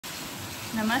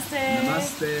Namaste.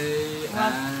 Namaste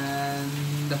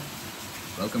and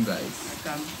welcome guys.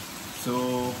 Welcome.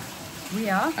 So We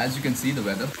are. as you can see the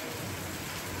weather. It's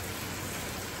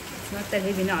not that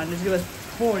heavy now. It was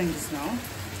pouring just now.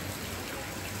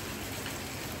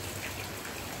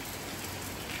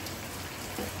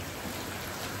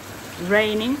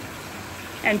 Raining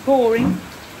and pouring.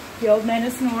 The old man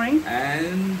is snoring.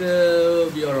 And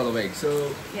we are all awake.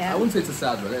 So Yeah. I wouldn't say it's a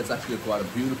sad weather, it's actually quite a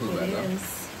beautiful It weather. is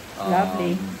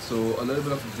lovely. So a little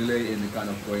bit of a delay in kind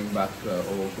of going back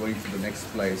or going to the next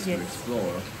place Yes. to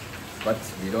explore. But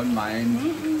we don't mind.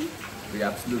 We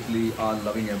absolutely are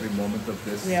loving every moment of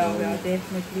this. We are So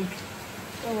definitely.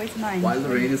 Oh, where's mine? while the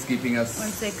rain is keeping us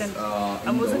 1 second.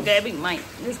 I'm also indoors, grabbing mine.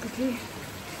 Just quickly.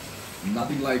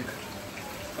 nothing like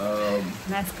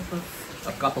Nice cup of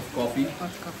a cup of coffee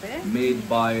hot coffee. made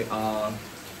by our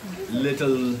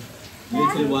little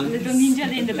ones. Little ninja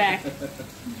in the back.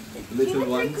 Little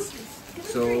ones.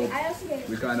 So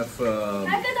we kind of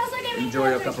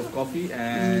enjoy a cup of coffee,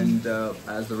 and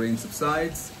as the rain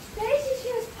subsides,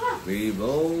 we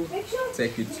will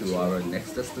take you to our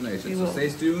next destination. So stay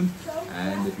tuned,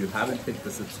 and if you haven't hit the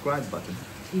subscribe button,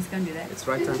 He's gonna do that. it's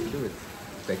right time to do it.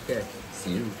 Take care.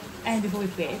 See you. And before we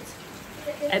forget,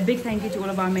 a big thank you to all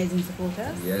of our amazing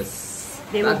supporters. Yes.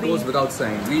 They will That goes be- without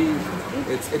saying.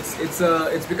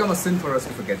 It's become a sin for us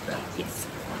to forget that. Yes.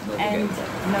 No, And forget.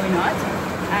 no, we're not.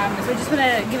 So just want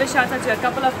to give a shout out to a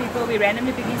couple of people. We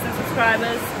randomly picking some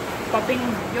subscribers, popping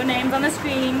your names on the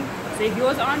screen. So if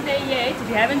yours aren't there yet, if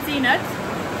you haven't seen it,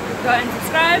 go and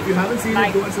subscribe. If you haven't seen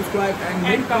like, it, go and subscribe and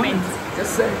leave comment. comments.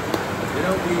 Just say, you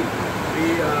know, we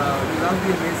love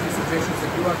the amazing suggestions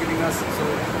that you are giving us. So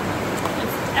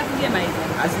It's absolutely amazing.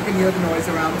 as you can hear the noise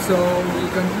around, so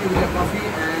we'll continue with the coffee,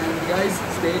 and guys,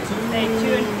 stay tuned. Stay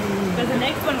tuned because the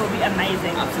next one will be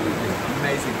amazing. Absolutely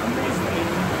amazing,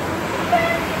 amazing.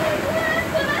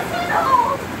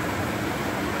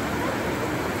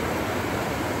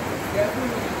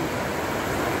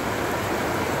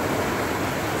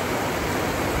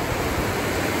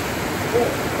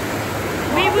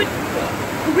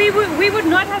 We would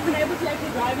not have been able to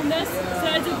actually drive in this, so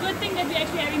it's a good thing that we're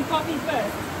actually having coffee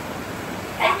first.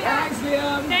 Thanks,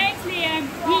 Liam. Thanks, Liam.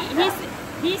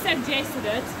 He suggested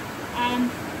it. And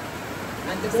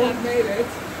the boat made it.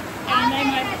 And then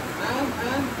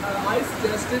And I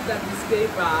suggested that we stay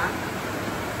back.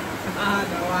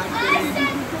 No, I'm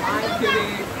kidding. I'm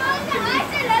kidding.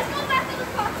 Let's go back to the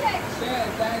cottage. Yeah,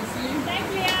 thanks, Liam. thanks,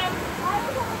 Liam.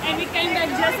 And we came back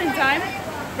just in time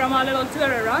from our little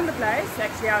tour around the place,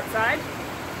 actually outside.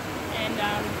 And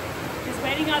just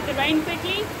waiting out the rain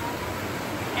quickly.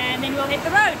 And then we'll hit the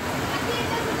road.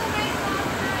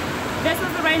 This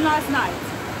was the rain last night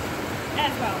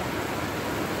as well.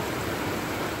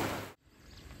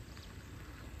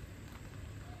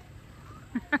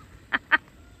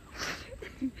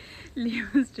 Leo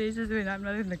stresses when I'm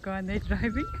not in the car and they're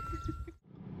driving.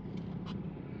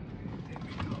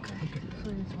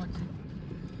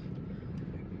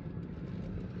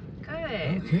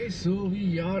 Good. Okay, so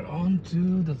we are on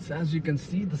to the, as you can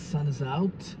see, the sun is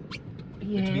out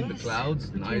between the clouds,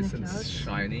 between nice the and clouds.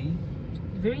 shiny.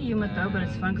 Very humid though, but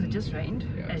it's fun because it just rained,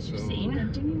 Yeah, as you've so- seen.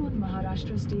 Continuing on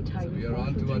Maharashtra State Highway. We are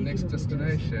on to our next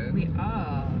destination. We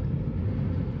are.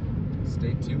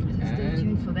 Stay tuned Stay and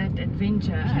tuned for that adventure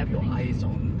keep your happening. eyes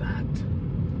on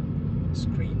that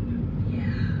screen. Yeah.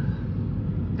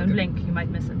 Don't blink, you might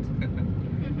miss it.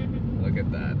 Look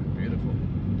at that, beautiful.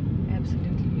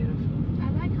 Absolutely beautiful. I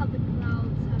like how the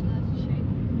clouds have that shape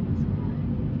in the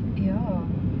sky. Yeah,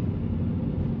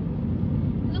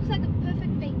 It looks like a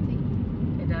perfect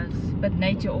painting. it does. But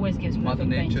nature always gives Mother perfect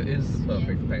Nature paintings. is the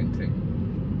perfect painting.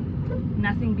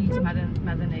 Nothing beats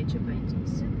Mother Nature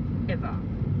paintings. Ever.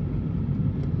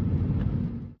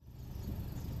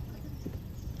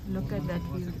 Look at that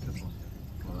view.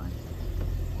 Go on.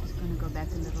 Just gonna go back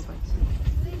a little bit.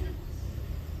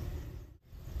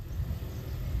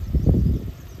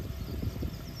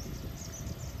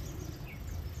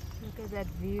 Look at that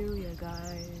view, you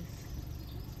guys.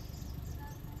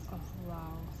 Oh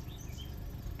wow.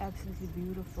 Absolutely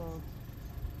beautiful.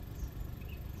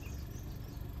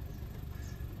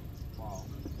 Wow.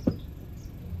 Okay.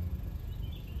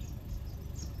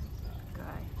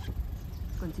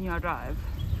 Let's continue our drive.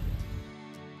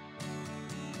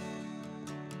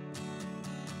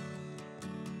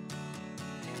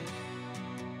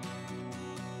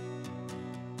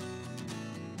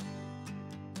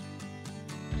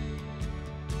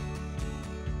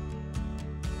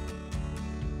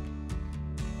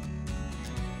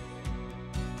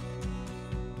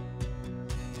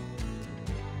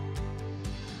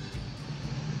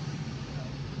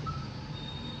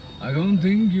 I don't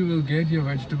think you will get your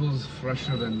vegetables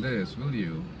fresher than this, will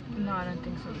you? No, I don't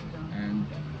think so either. And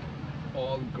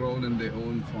all grown in their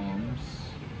own farms.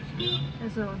 Yeah.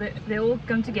 So they all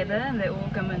come together and they all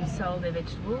come and sell their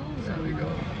vegetables. There we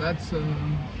go. That's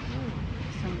some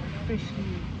freshly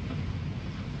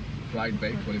fried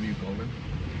baked, whatever you call them.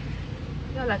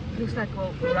 yeah, like looks like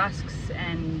all rusks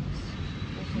and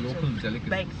all sorts Local of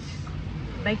delicacies.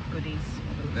 baked goodies.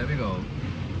 There we go.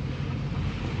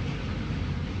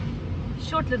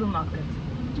 Short little market.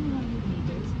 200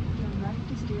 meters, turn right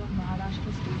to stay on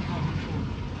Maharashtra State Highway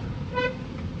 4.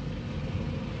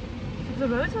 The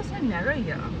roads are so narrow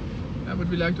here. Yeah, but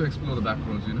we like to explore the back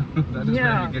roads, you know. That is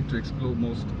Yeah. where we get to explore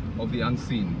most of the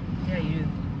unseen. Yeah, you do.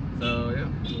 So yeah,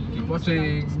 keep Next right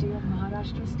watching. to stay on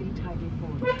Maharashtra State Highway 4.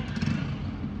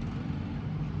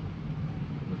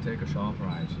 We'll take a sharp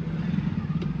right here.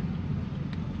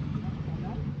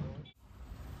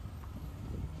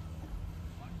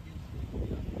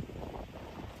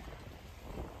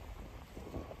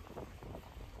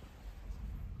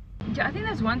 Yeah, I think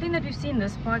that's one thing that we've seen in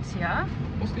this parts here.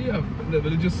 Mostly the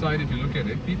religious side, if you look at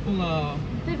it, people are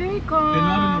They're very calm, They're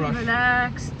not in a rush.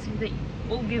 relaxed. They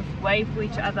all give way for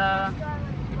each other.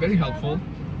 very helpful.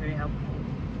 Very helpful.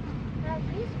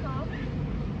 He's calm.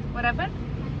 What happened?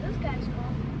 This guy's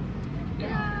calm.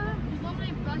 Yeah. There's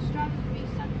normally bus drivers be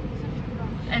such a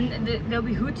rush. And they'll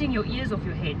be hooting your ears off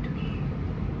your head,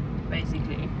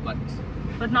 basically. But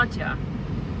But not here.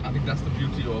 I think that's the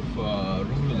beauty of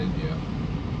rural India,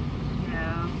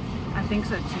 Yeah, I think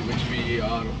so too. which we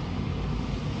are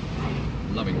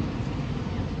loving.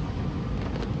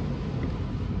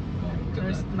 Look at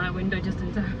Closed that. my window just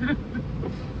in time.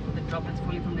 The droplets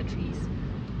falling from the trees.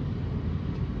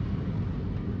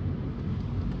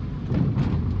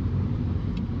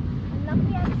 And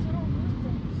luckily I see all these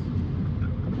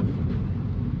things.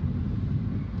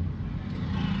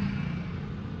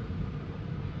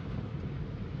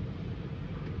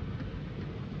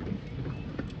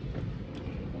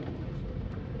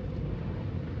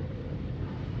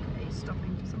 Okay,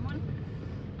 stopping for someone.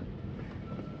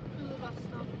 This is a bus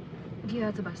stop. Yeah,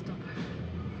 it's a bus stop.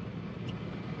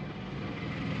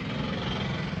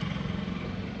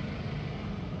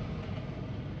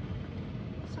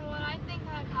 So what I think,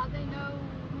 like how they know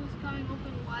who's coming up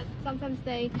and what, sometimes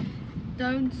they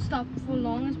don't stop for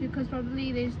long is because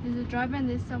probably there's a driver and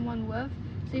there's someone with.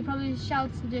 So he probably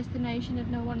shouts the destination if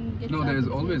no one gets No, up there's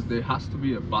and always, says- there has to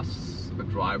be a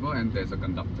driver, and there's a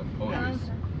conductor. Always.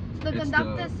 So the It's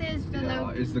conductor the- says the yeah,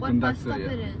 it's the what bus conductor, stop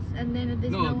yeah. it is, and then if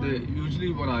there's No, no they one.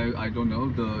 usually what I don't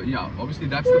know. Obviously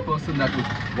that's the person that would.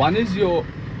 One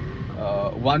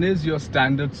is your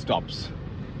standard stops,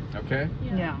 okay,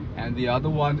 Yeah. and the other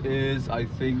one is I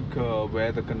think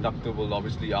where the conductor will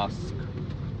obviously ask.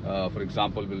 For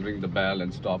example, will ring the bell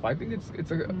and stop. I think it's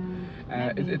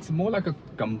more like a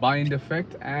combined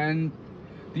effect, and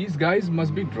these guys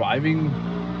must be driving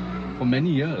for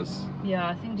many years. Yeah,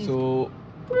 I think these. So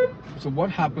what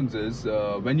happens is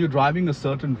when you're driving a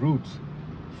certain route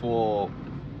for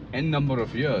n number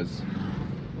of years,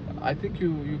 I think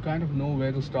you kind of know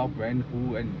where to stop, when,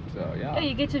 who, and Yeah,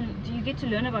 you get to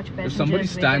learn about your passengers. if somebody's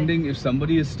where they- standing, if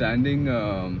somebody is standing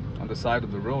on the side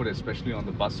of the road, especially on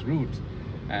the bus route,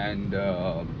 and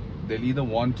they'll either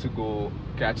want to go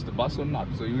catch the bus or not.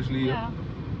 So usually Yeah.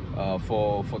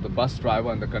 for the bus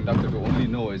driver and the conductor to only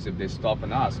know is if they stop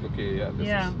and ask, okay, this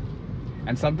Yeah. is.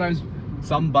 And sometimes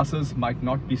some buses might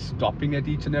not be stopping at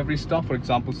each and every stop. For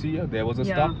example, see here, there was a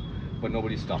Yeah. stop, but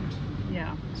nobody stopped.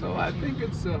 Yeah. So I think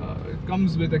it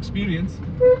comes with experience.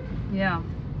 Yeah.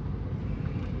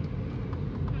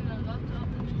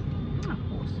 Oh, Of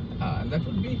course. And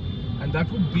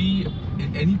that would be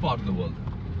in any part of the world.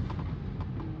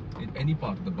 In any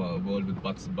part of the world with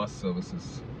bus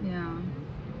services. Yeah.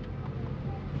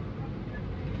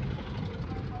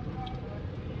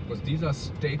 Because these are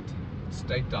state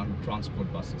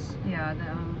transport buses. Yeah.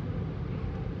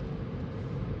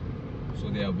 So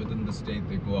they are within the state,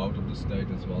 they go out of the state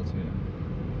as well. So I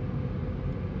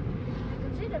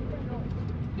can see them pretty old.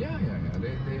 yeah.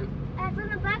 They And from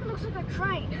the back, it looks like a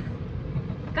train.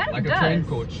 Kind of like does. a train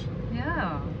coach.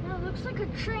 Yeah. No, it looks like a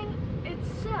train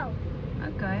itself.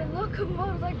 Okay. The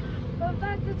locomotive, like, the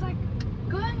fact it's like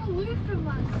going away from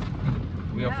us.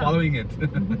 We are Yeah. following it.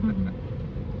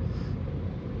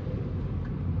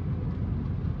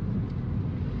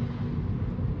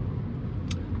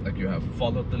 Like you have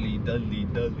followed the leader,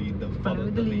 Follow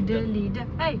the leader.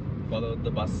 Hey. Follow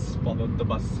the bus, follow the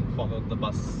bus, follow the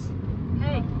bus.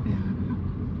 Hey.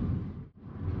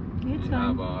 We It's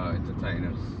have fine. our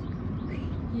entertainers.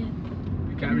 Yeah.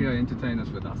 We carry our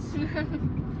entertainers with us.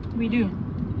 We do.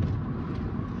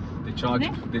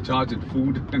 They charge it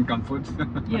food and comfort.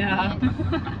 Yeah.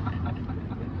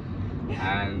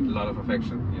 And a lot of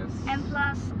affection, yes. And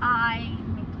plus, I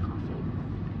make the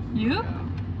coffee. You? Yeah.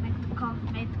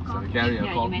 Made the So coffee. we carry a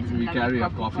Yeah, you made some lovely carry a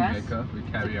coffee coffee for us. maker, we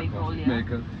carry a big coffee haul, yeah.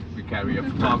 maker, we carry a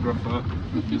photographer,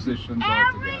 musicians all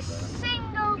Every together.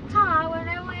 single time,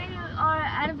 whenever we are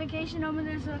at a vacation home and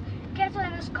there's a kettle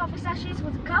and there's coffee sachets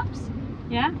with cups,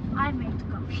 Yeah? I make the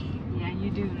coffee. Yeah, you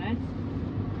do, right?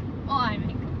 Oh, I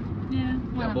make it. Yeah.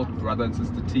 They are both brother and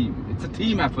sister team. It's a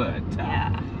team effort.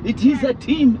 Yeah. It is a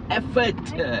team effort.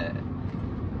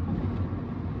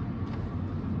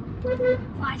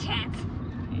 Watch hands.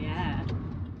 Yeah.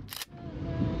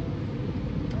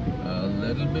 A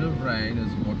little bit of rain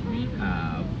is what we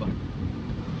have,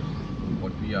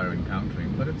 what we are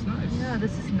encountering, but it's nice. Yeah,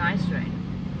 this is nice rain.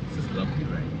 This is lovely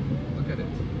rain. Look at it.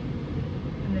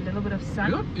 And a little bit of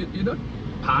sun. You're not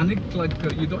panicked like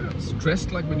you don't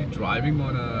stressed like when you're driving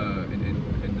on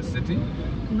in the city.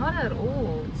 Not at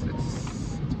all.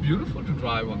 It's beautiful to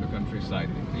drive on the countryside.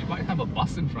 You might have a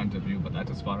bus in front of you, but that's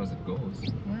as far as it goes.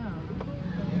 Yeah.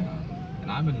 Yeah.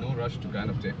 And I'm in no rush to kind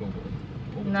of take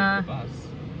overtake Nah. the bus.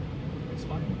 It's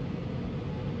fine.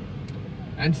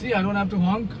 And see, I don't have to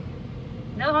honk.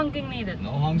 No honking needed. No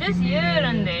honking Just here needed.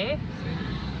 and there.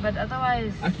 But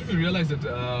otherwise... Actually, we realized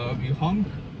that we honk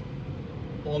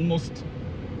almost,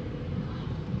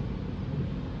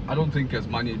 I don't think as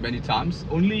many times.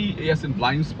 Only, yes, in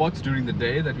blind spots during the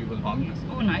day that we will honk. Yes.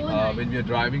 Oh, nice. When we are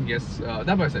driving, yes, that's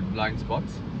why I said blind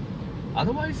spots.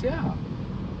 Otherwise, yeah.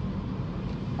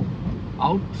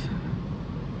 Out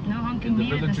No honking in the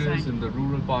needed this villages, side. in the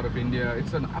rural part of India,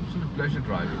 it's an absolute pleasure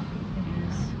driving. It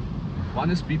is.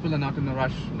 One is people are not in a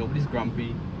rush, nobody's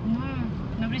grumpy. No,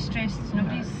 nobody's stressed.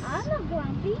 Nobody's... I'm not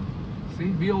grumpy. See,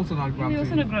 we also not grumpy. We're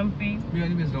also not grumpy. We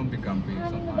anyways don't be grumpy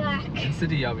I'm in the sometimes. back. In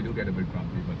city, yeah, we do get a bit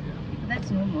grumpy, but yeah.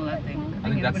 That's normal, I think. I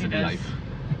think that's city everybody life.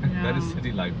 does. That is Yeah.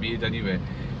 city life, be it anywhere,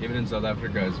 even in South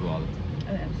Africa as well.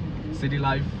 Oh, absolutely. City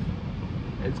life,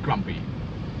 it's grumpy,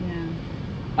 Yeah.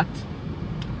 but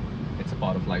it's a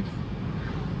part of life.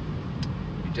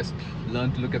 You just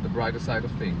learn to look at the brighter side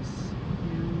of things.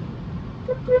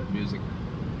 Yeah. Music.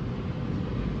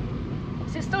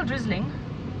 So it's still drizzling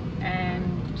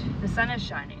and the sun is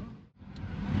shining.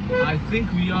 I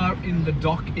think we are in the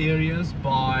dock areas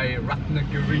by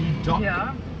Ratnagiri dock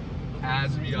Yeah.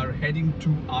 as we are heading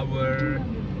to our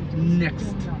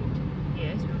next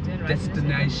Yes, we'll turn right.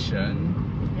 destination.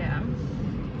 Yeah.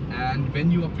 And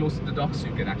when you are close to the docks,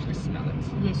 you can actually smell it.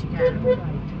 Yes, you can.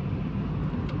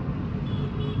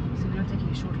 So we're not taking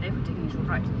a short left, we're taking a short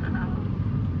right.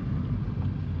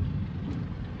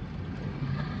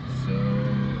 So,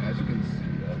 as you can see,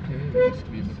 okay,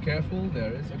 just be a bit careful.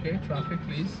 There is, okay, traffic,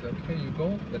 please. Okay, you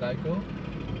go, then I go.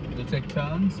 We'll take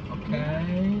turns,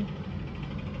 okay.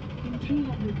 In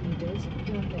 300 meters,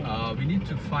 turn left. We need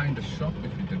to find a shop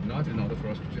if we did not, in order for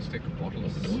us to just take a bottle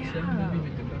of water. Yeah. Maybe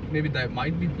we did not. Maybe there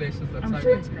might be places that I'm side.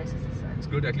 sure it's places this It's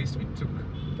side. good, at least we took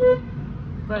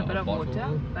Got a bit of bottle,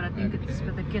 water, but I think it's okay.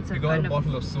 for the kids. We are got a kind of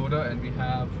bottle of soda and we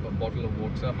have a bottle of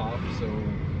water half, so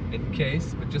in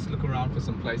case, but just look around for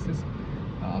some places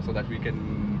so that we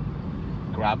can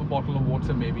grab a bottle of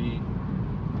water, maybe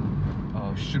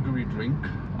a sugary drink.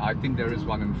 I think there is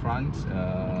one in front.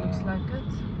 looks like it.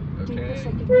 Take the Okay.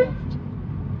 second left.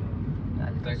 Yeah,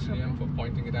 it's Thanks, shopping. Liam, for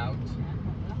pointing it out.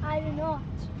 I do not.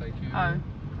 Thank you. Oh, I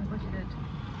thought you did.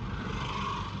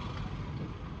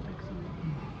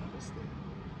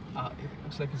 It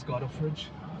looks like it's got a fridge.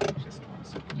 Just one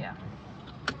second. Yeah.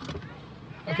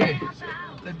 Okay, so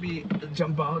let me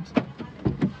jump out.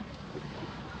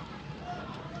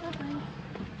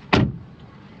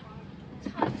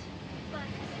 It's hot.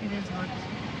 It is hot.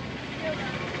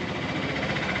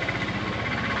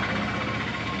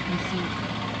 You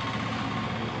see.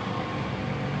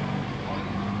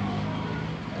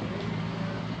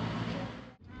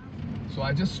 So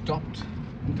I just stopped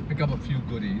to pick up a few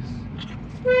goodies,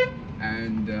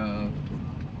 and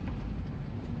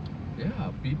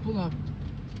yeah, people are,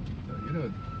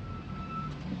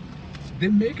 they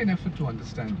make an effort to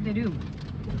understand They you,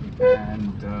 do.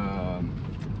 and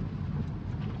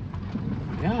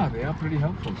yeah, they are pretty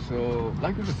helpful. So,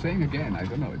 like we were saying again, I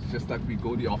don't know, it's just that we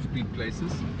go the offbeat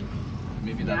places.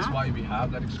 Maybe that's Yeah. why we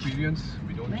have that experience.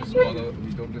 We don't just Maybe. follow.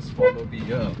 We don't just follow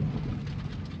the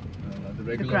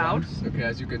regular crowd. ones. Okay,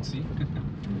 as you can see,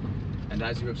 and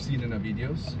as you have seen in our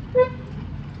videos.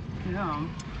 Yeah.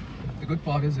 The good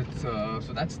part is it's so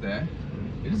that's there.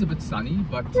 It is a bit sunny,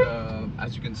 but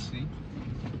as you can see,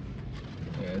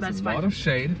 there's That's a lot fine. of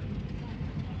shade,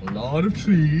 a lot of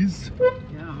trees,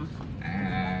 Yeah.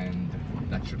 and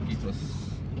that should keep us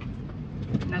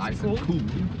Nice and cool.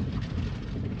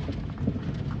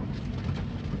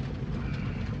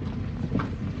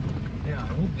 Yeah, I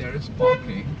hope there is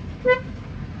parking.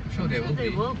 I'm sure there will be.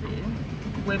 There will be.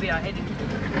 Where we are heading to.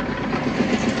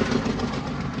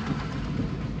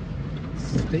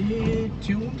 Stay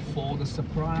tuned for the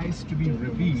surprise to be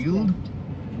revealed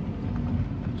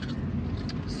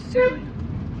Soon.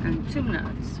 In 2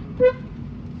 minutes.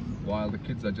 while the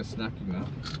kids are just snacking now.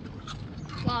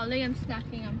 While Liam's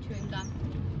snacking, I'm chewing gum.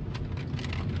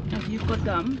 Have you got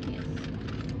gum? Yes.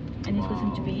 And he's got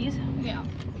some chibis? Yeah.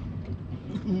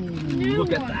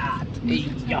 Look at that!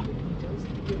 Hey, yeah.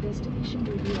 Your destination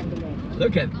will be on the left.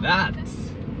 Look at that!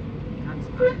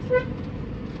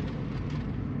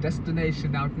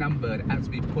 Destination outnumbered as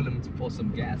we pull in for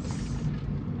some gas.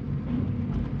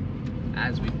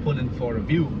 As we pull in for a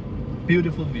view.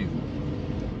 Beautiful view.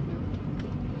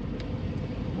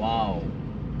 Wow.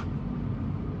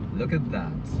 Look at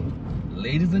that.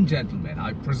 Ladies and gentlemen,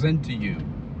 I present to you.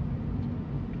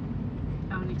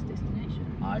 Our next destination.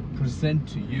 I present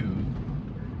to you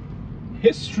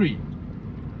history.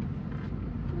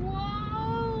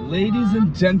 Whoa! Ladies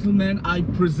and gentlemen, I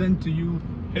present to you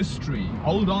history.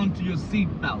 Hold on to your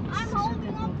seatbelts. I'm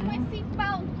holding on to my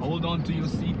seatbelt. Hold on to your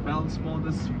seatbelts for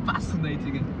this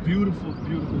fascinating and beautiful,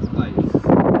 beautiful place.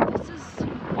 This is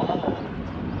Oh,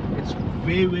 it's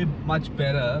way, way much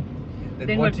better than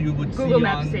Than what what you would Google see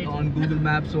Maps said. on Google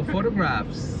Maps or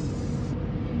photographs.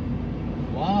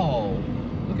 Wow,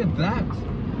 look at that.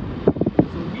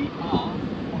 So we are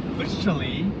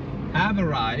officially have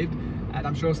arrived, and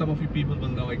I'm sure some of you people will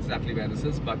know exactly where this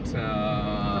is, but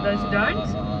For those who don't?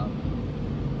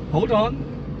 Hold on.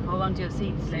 hold on to your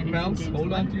seats, ladies and Seatbelts, gentlemen.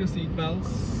 hold on to your seatbelts.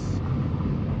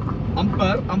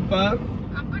 Umper, umper,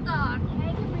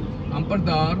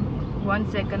 umperdar,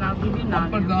 1 second, I'll give you now.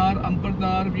 umperdar,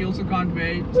 umperdar. We also can't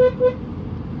wait.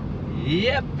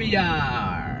 Yep, we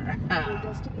are. Your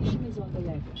destination is on the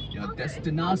left. Your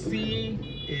destination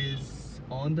is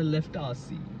on the left,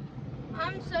 RC.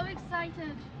 I'm so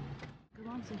excited. Come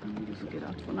on, second, we'll just get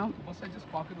out for now. Must I just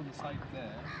park it on the side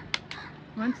there?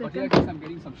 1 But yeah, I second. guess I'm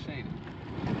getting some shade.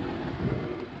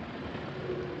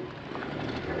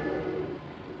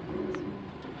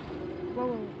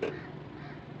 Whoa.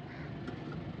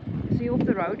 So you're off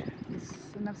the road. There's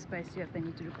enough space here if they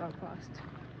need to look out past.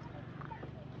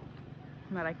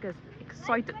 Marika's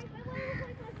excited.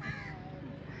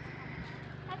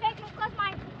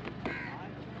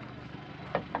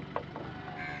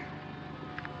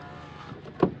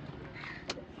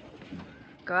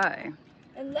 Go.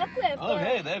 And look where Oh,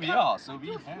 hey, there we are. So we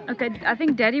have. Okay, I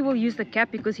think Daddy will use the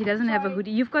cap because he doesn't have a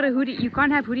hoodie. You've got a hoodie. You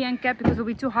can't have hoodie and cap because it'll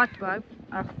be too hot, babe.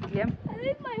 Liam. I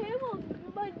think my hair will,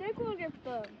 my neck will get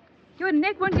burned. Your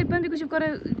neck won't get burned because you've got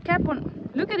a cap on.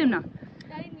 Look at him now.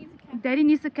 Daddy needs a cap. Daddy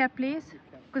needs the cap, please,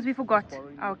 because we forgot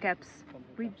our caps.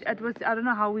 I don't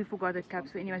know how we forgot the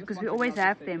caps, but anyway, because we always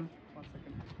have them. 1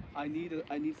 second.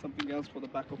 I need something else for the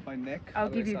back of my neck. I'll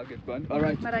give otherwise you. I'll get burned. All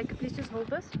right. Marika, please just hold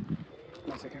this.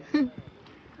 1 second.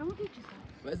 I will get you some.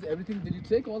 Where's everything? Did you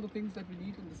take all the things that we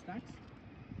need in the snacks?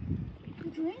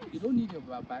 You don't need your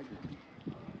bag with you.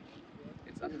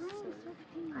 It's unnecessary.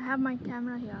 I have my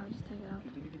camera here. I'll just take it out.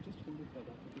 You can just hold it there. That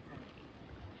will be fine.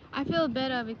 I feel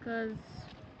better because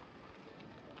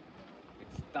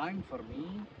It's time for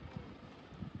me.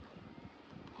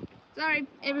 sorry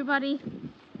everybody.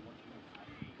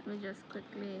 We just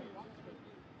quickly.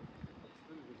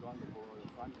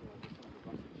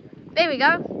 There we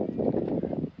go.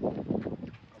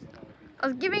 I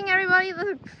was giving everybody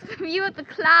the view of the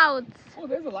clouds. Oh,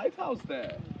 there's a lighthouse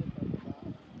there.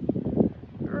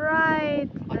 Right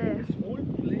I there. think this whole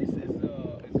place is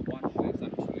one place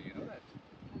actually. You know that?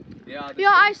 Yeah. This Yeah,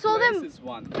 I whole saw place them is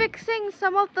one. fixing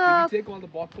some of Did the. you take all the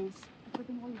bottles?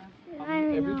 I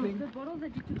know. Everything? The bottles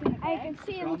that you took in the I bag. can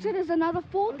see it. Looks like there's another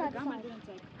fort that Gum I side. didn't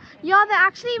take. Yeah, they're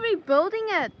actually rebuilding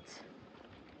it.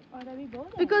 Oh, there we go.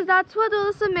 Because that's what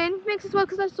all the cement mixes were.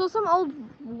 Because I saw some old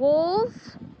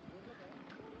walls.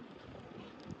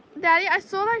 Daddy, I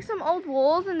saw like some old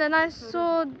walls and then I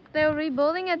saw they were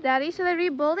rebuilding it, Daddy. So they're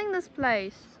rebuilding this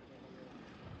place.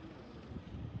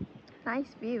 Nice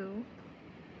view.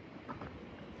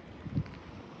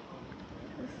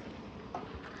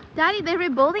 Daddy, they're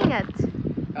rebuilding it.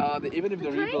 Even if they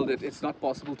rebuild it, it's not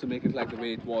possible to make it like the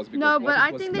way it was because No, what but it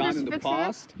I was think they're done just in the fixing it.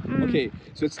 past. Mm. Okay,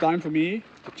 so it's time for me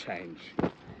to change.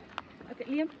 Okay,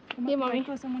 Liam. Come Here, on, Mommy. wait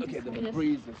for someone Okay, to the see. Yes.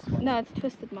 breeze is one. No, it's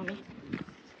twisted, Mommy.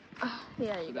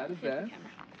 Yeah, So you go. that is there.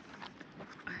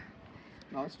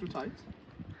 No, it's too tight.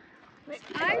 Wait,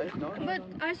 Right, no,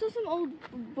 I saw some old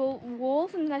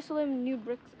walls and I saw them new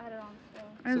bricks added on.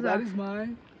 So. So that is my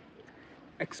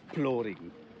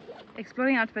exploring.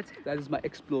 Exploring outfit. That is my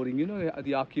exploring. You know,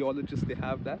 the archaeologists, they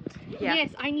have that. Yeah.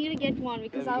 Yes, I need to get one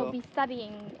because There we I'll go. be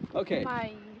studying. Okay.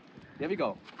 My... Here we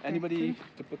go. Anybody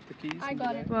to put the keys? I in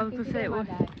got the it. bag? Well, You to can say, get my oh.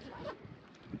 bag.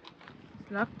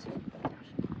 It's locked.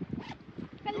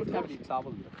 We don't have any towel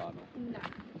in the car, no? No.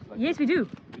 It's like Yes, we do.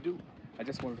 we do. I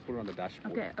just wanted to put it on the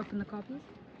dashboard. Okay, open the car, please.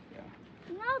 Yeah.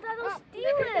 No, that'll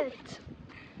steal it.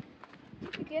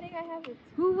 You're forgetting I have it.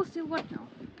 Who will steal what now?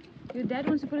 Your dad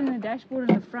wants to put it in the dashboard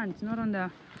in the front, not on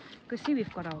the... Because see,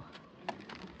 we've got our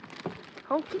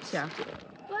whole kit here.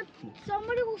 But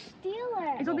somebody will steal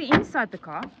it. It'll be inside the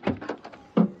car.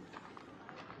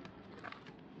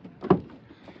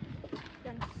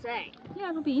 Then say. Yeah,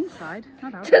 it'll be inside,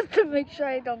 not out. Just to make sure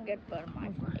I don't get burned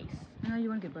my face. No, you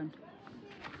won't get burned.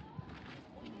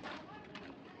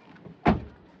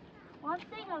 One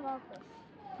thing about this.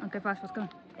 Okay, fast, let's go.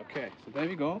 Okay, so there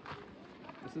we go.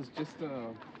 This is just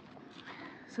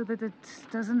So that it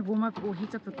doesn't warm up or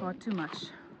heat up the car too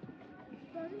much.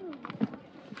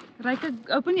 Right,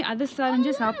 open the other side and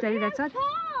just help Daddy that side.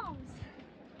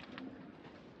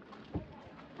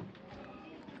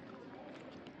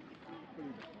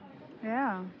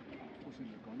 Yeah.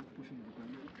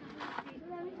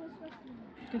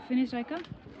 Okay, finish, Raika?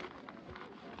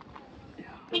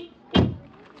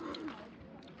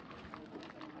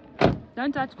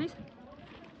 Don't touch, please.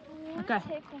 Okay.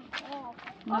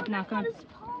 Not now, come on.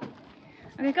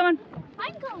 Okay, come on.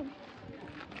 I'm going.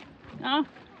 Oh.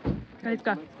 Okay, let's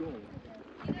go.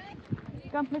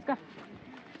 Come, let's go.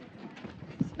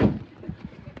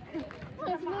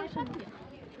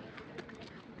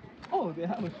 oh, they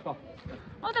have a shop.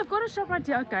 Oh, they've got a shop right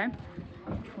here. Okay.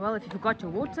 Well, if you forgot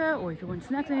your water or if you want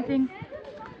snacks or anything.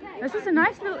 This is a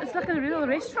nice little, it's like a real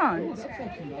restaurant. That's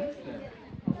actually nice there.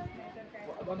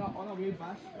 On our way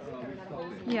back, we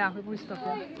stopped there. Yeah, we stopped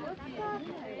there.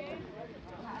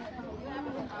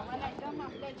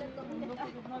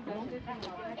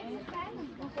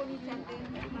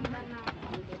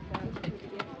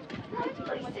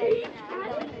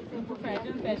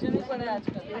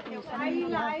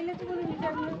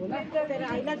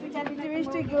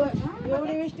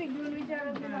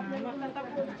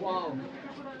 Wow.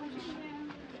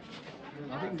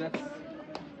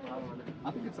 I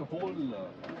think it's a whole.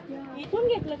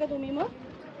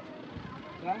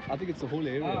 I think it's a whole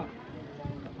area.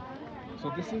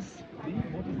 So this is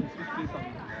what is this? Which place are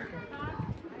we?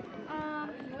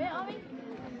 Where are we?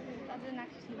 That doesn't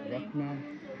actually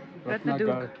name.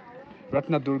 Ratnagiri.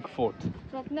 Ratnagiri Fort.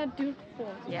 Ratnagiri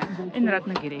Fort. Yeah, in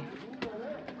Ratnagiri.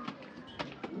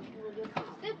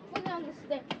 Step, put it on the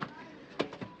step.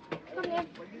 Come here.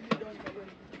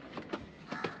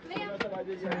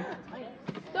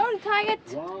 Don't tie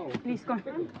it. Wow. Please, come. Look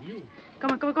at the view.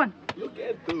 Come on, come on, come on. Look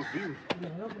at the view.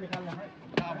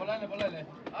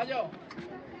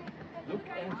 Look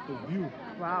at the view.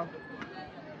 Wow.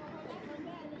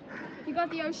 You got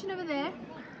the ocean over there.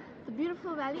 The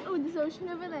beautiful valley. Oh, there's ocean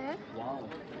over there. Wow.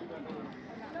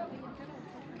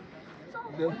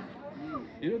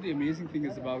 You know the amazing thing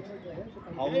is about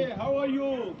how. Hey, how are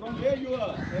you? From where you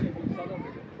are? Very good, South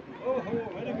Africa. Oh,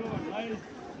 very good. Nice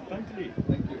country.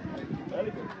 Thank you.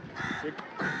 Very good. Sit.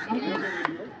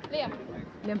 There.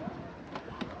 Lim.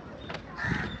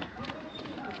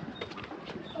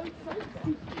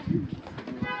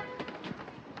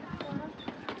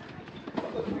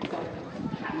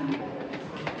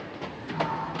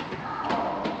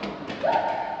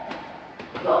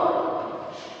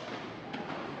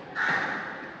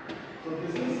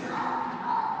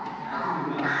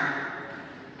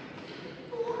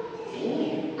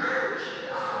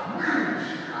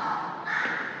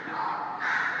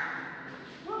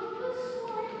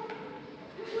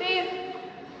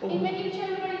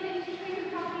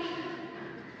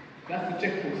 That's the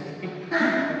checkpost. Okay,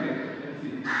 let's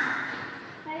see.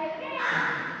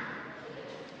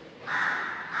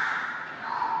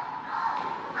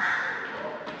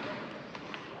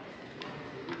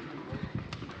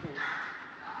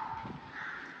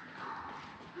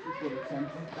 This is what it sounds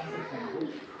like. That's the temple.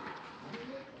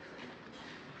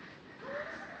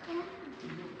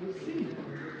 We'll see.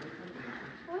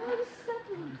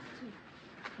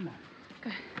 Come on.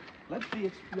 Okay. Let the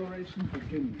exploration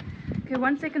begin. Okay,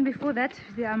 1 second before that,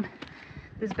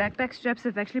 this backpack straps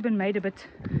have actually been made a bit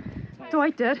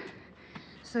tighter,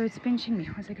 so it's pinching me.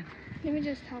 1 second. Let me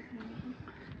just help you.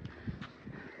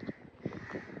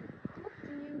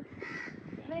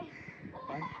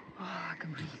 Fine. Oh, I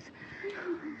can breathe.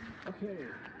 Okay.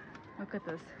 Look at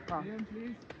this. Wow. Ian,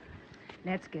 please.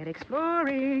 Let's get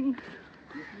exploring.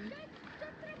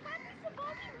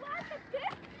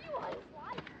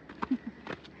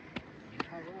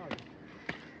 How are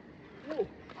you?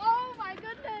 Oh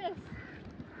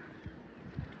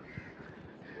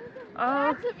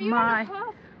Oh That's a view my and a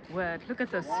half. word, look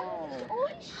at this. Wow. All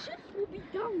these ships will be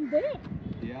down there.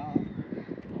 Yeah.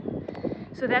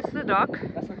 So that's the dock.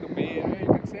 That's like the Bay Area,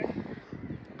 you could say.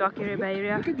 Dock area, Bay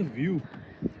Area. Look at the view.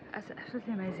 That's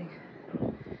absolutely amazing.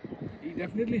 He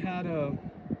definitely had a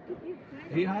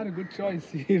good choice.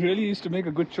 He really used to make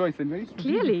a good choice and very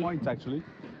strategic Clearly. points actually.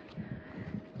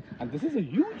 And this is a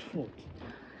huge fort.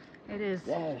 It is.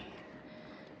 Wow.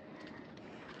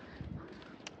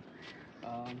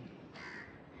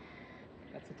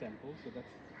 That's a temple, so that's.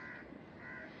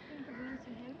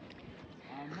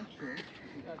 I'm not sure.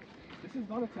 This is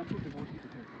not a temple devoted to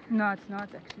him. No, it's not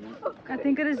actually. I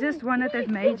think it is just one that they've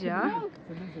made, yeah? It's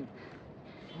a lizard.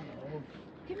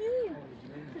 Chameleon.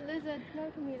 It's a lizard,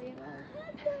 no chameleon.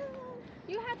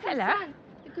 You have some Hello. sun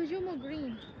because you're more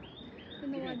green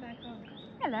than the one background.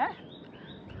 Hello.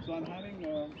 So I'm having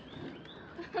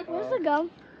What's the gum?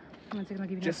 1 second, I'll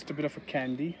give you just a bit of a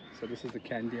candy. So this is the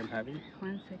candy I'm having.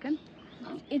 1 second.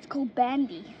 It's called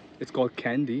Bandy. It's called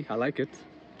candy. I like it.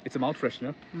 It's a mouth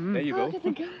freshener. There you Oh, go. look at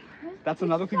the gum. That's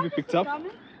another thing we picked up.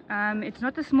 It's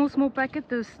not the small packet,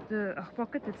 the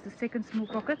pocket, it's the second small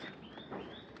pocket.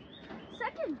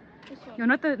 Second. This one. You're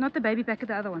not the baby packet,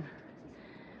 the other one.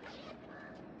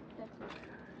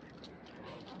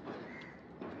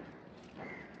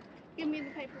 Give me the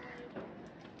paper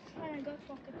one. I got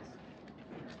pockets.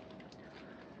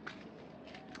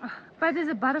 But there's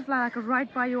a butterfly like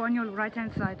right by you on your right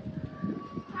hand side.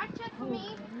 Touch it for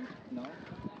me. No.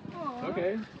 Aww.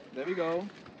 Okay, there we go.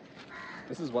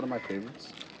 This is one of my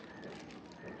favorites.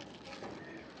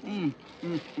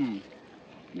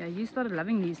 Yeah, you started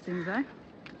loving these things, eh?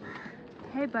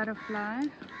 Hey butterfly.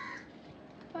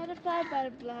 Butterfly,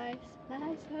 butterfly,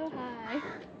 fly so high.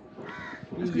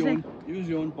 Use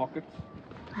your own pockets.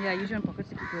 Yeah, use your own pockets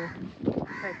to keep your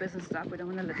papers and stuff. We don't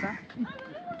want to litter. I really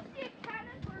want to see a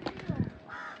cannon for real.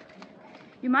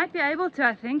 You might be able to,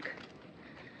 I think.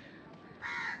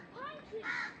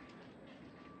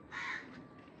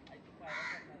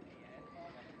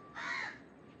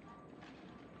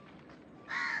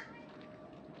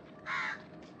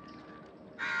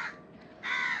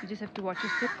 You just have to watch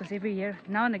your step because every year,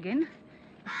 now and again,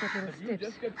 it's got little steps.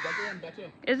 Just get better and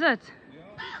better. Is it?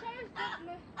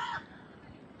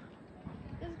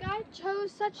 This guy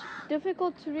chose such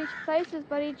difficult to reach places,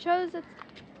 but he chose it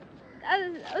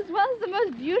as well as the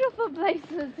most beautiful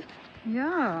places.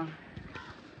 Yeah.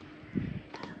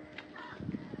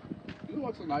 You know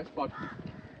what's a nice part?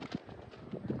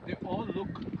 They all look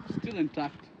still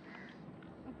intact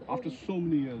after so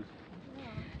many years.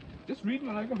 Just read,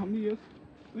 Malaika, how many years?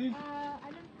 Please. I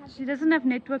don't have. She doesn't have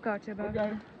network out here, but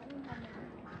Okay.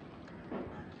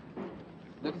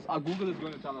 That is, our Google is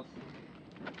going to tell us.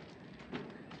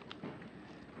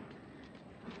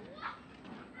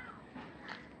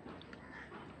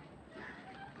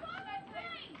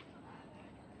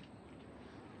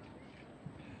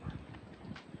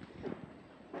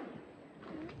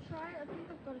 Try. I think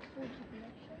I've got a 4G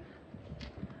connection.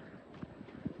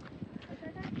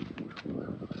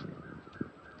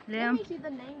 Let Liam. me see the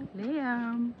name.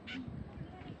 Liam.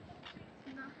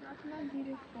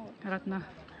 Ratnagiri Fort. Ratna.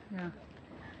 Yeah.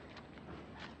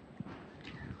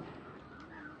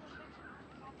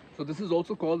 So this is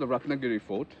also called the Ratnagiri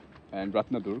Fort and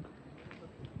Ratnadurg.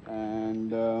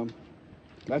 And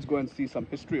let's go and see some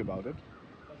history about it.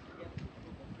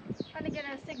 Trying to get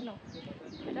a signal.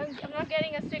 I'm not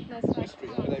getting a signal. So History,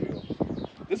 there we go.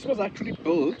 This was actually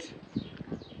built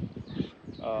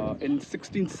in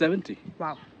 1670.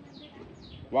 Wow.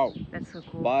 Wow. That's so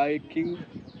cool. By King.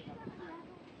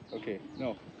 Okay,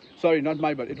 no. Sorry, not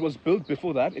my, but it was built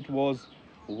before that. It was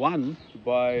won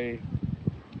by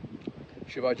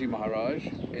Shivaji Maharaj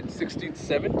in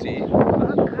 1670.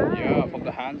 Okay. Yeah, from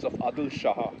the hands of Adil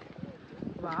Shah.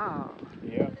 Wow.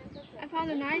 Yeah. I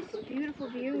found a nice, beautiful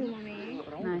view, mommy.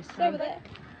 Nice. It's over there.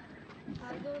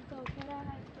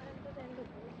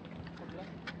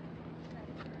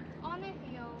 On a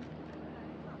hill.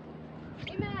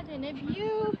 Imagine if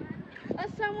you are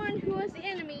someone who was the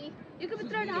enemy, you could be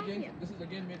thrown out here. This is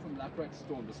again made from laterite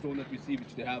stone, the stone that we see,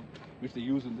 which they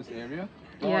use in this area.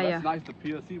 Oh, Yeah, that's yeah. nice. The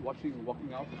pier, see, walking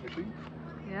out, the fishing.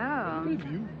 Yeah. Look at the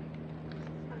view.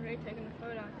 I'm really taking a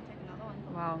photo. I can take another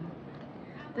one. Wow.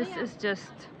 This is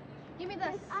just. Give me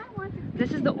this. I want to.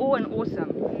 This is the awe and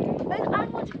awesome. But I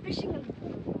want to fishing.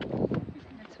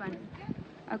 That's fine.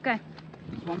 Okay.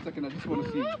 Just 1 second, I just want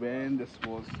to see when this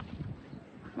was.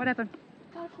 What happened?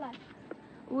 Butterfly.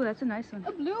 Oh, that's a nice one.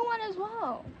 A blue one as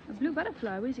well. A blue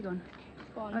butterfly. Where's he gone?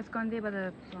 Oh, Gone. it's gone there by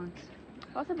the plants.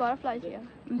 Lots of butterflies here.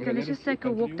 Okay, let let's us just take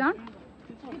a walk continue. down.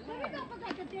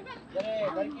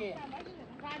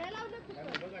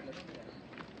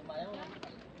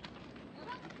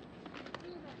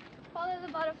 follow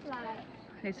the butterfly.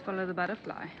 Let's follow the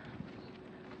butterfly.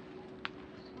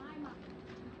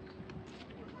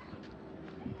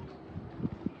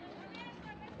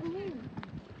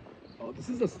 Oh, this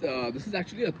is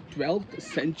actually a 12th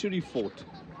century fort.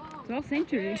 12th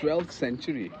century. 12th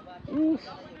century. Oof.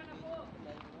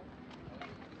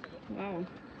 Wow.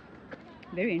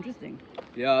 Very interesting.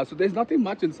 Yeah, so there's nothing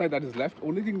much inside that is left.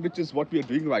 Only thing which is what we are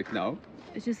doing right now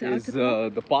It's just is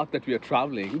out the path that we are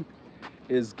traveling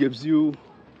gives you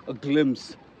a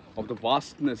glimpse of the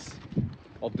vastness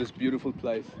of this beautiful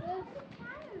place.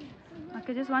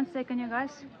 Okay, just 1 second, you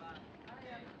guys.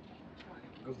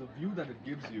 Because the view that it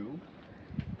gives you.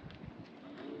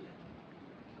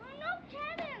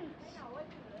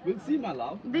 We'll see, my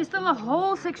love. There's still a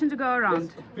whole section to go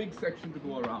around. There's a big section to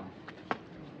go around.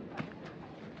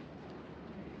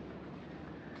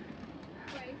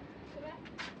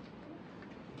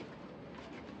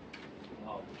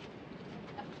 Wow.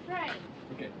 A frame.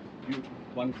 Okay, you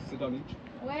want to sit on each?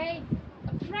 Wait.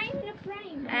 A frame and a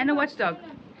frame. And a watchdog.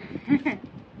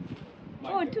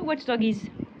 Oh, 2 watchdoggies.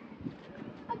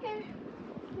 Okay.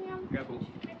 Yeah. Careful.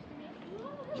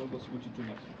 Don't go scoochy too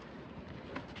much.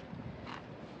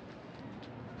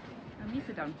 Let me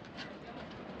sit down.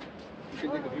 You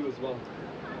can take a view as well.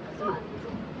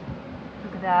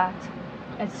 Look at that.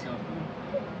 It's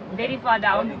very far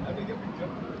down. I'll take a picture.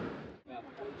 Yeah.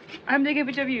 I'm taking a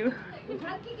picture of you. There we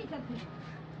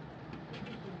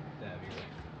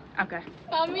go. Okay.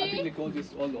 I think Nicole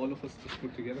just all of us just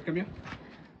put together. Come here.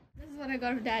 This is what I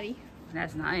got for Daddy.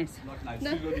 That's nice. Not nice.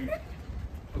 No.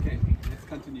 Okay, let's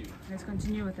continue. Let's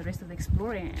continue with the rest of the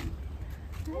exploring.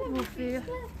 We'll feel.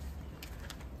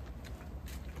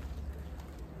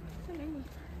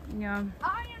 Yeah.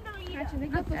 I am the leader. Imagine they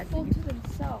Not got the bad fort thing. to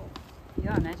themselves.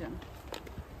 Yeah, imagine.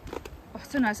 Oh,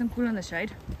 so nice and cool in the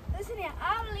shade. Listen here,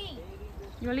 I'll lead.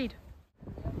 Your lead.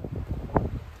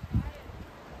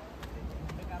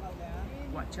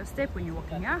 Watch your step when you're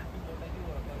walking, yeah?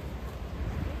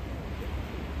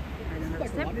 Right, another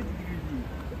step.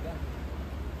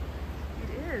 It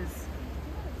is.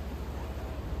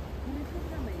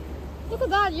 Look at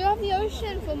that, you have the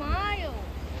ocean for miles.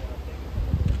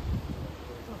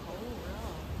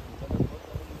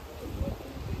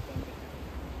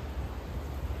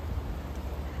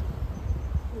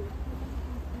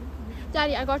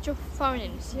 Daddy, I got your phone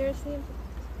in. Seriously?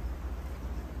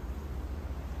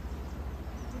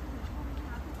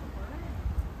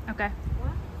 Okay.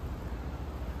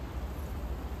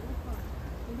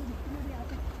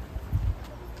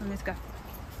 So let's go.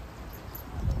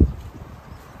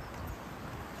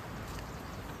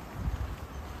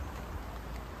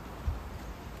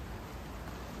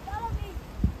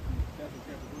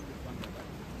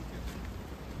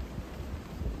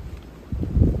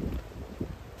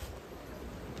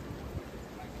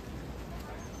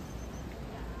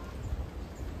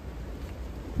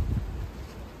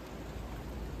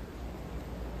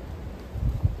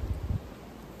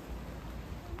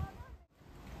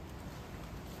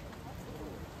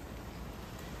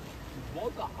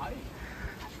 Water high.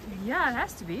 Yeah, it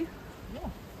has to be.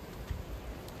 No,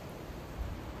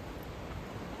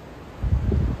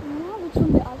 it's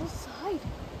on the other side.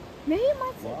 Maybe it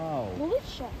might say Wow.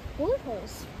 bullet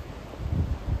holes.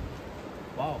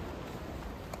 Wow.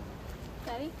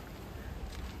 Daddy?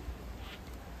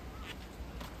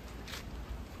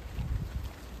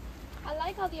 I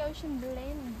like how the ocean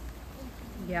blends.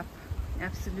 Yep,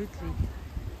 absolutely.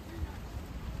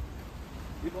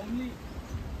 It only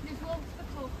This walls the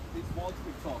talk. these walls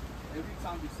we talk. Every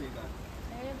time we say that.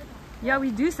 Every time. Yeah,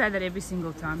 we do say that every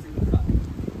single time. Single time.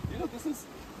 You know, this is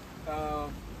you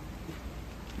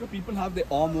know, people have their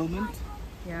awe moment.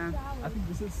 Yeah. I think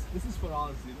this is for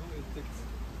us, you know, it's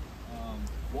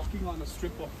walking on a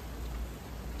strip of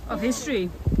Of history.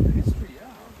 history,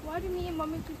 yeah. Why do me and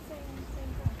Mommy keep saying the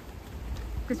same thing?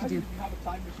 Because we do. Imagine if we have a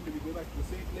time machine and we go back to the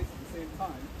same place at the same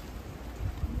time.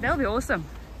 That'll be awesome.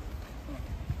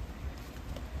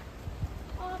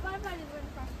 Oh, butterfly is going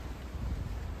across.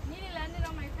 Nearly landed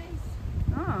on my face.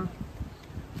 Oh.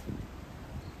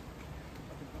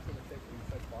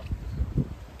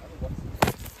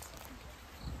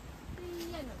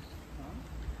 Yeah,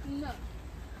 no. No.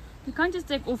 You can't just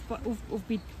take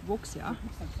offbeat walks, yeah?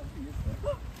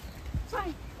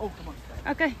 Sorry. Oh, come on.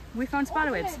 Okay, we found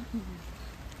spiderwebs.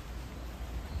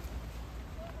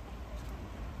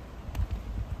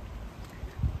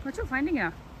 What you finding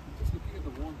here? Just looking at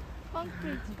the wall.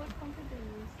 Concrete. What concrete they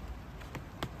use?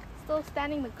 Still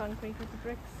standing the concrete with the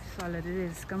bricks. Solid it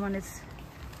is. Come on, let's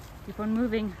keep on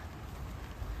moving.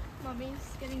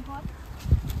 Mommy's getting hot.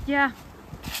 Yeah.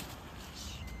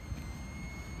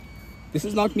 This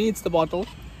is not me, it's the bottle.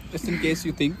 just in case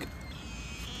you think.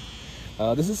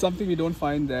 This is something we don't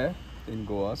find there in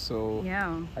Goa, so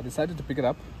Yeah. I decided to pick it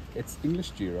up. It's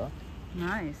English jeera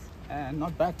Nice. and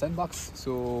not bad, $10.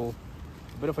 So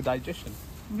a bit of a digestion.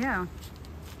 Yeah.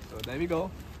 So there we go.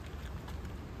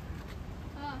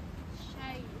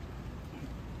 Shade.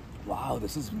 Wow,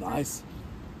 this is nice.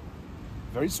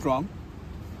 Very strong.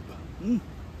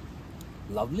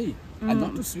 Lovely. And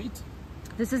not too sweet.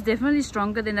 This is definitely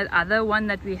stronger than that other one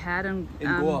that we had in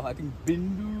Goa, I think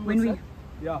Bindu. when was we- that?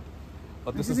 Yeah.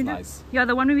 But this Has is it been nice. Yeah,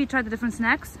 the one where we tried the different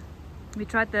snacks. We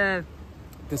tried the.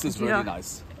 This is Yeah. really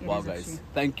nice. It Wow, is guys. actually.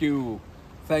 Thank you.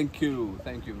 Thank you.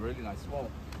 Thank you. Really nice. Wow.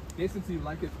 Yes, since you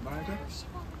like it, Marika?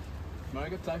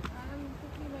 Marika, type.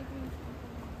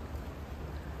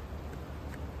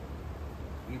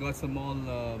 We got some more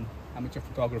amateur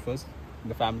photographers in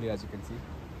the family, as you can see.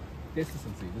 Taste this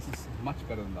and see. This is much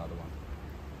better than the other one.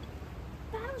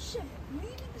 Battleship,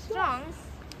 leaving the Strong.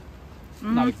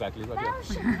 Not exactly, but yeah.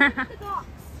 Battleship, leaving the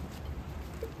docks.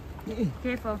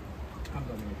 Careful. I'm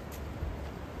done with it.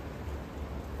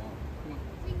 Wow. Come on.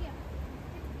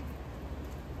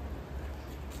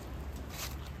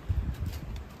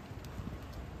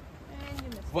 And you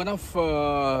missed. One of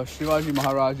Shivaji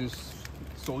Maharaj's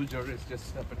soldier is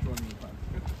just patrolling the front.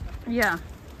 Yeah.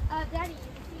 Daddy,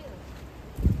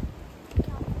 you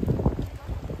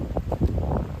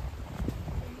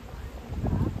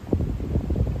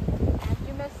and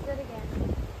you missed it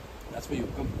again. That's for you.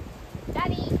 Come.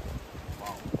 Daddy,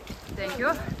 Thank you.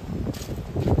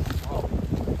 Wow.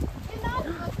 you're not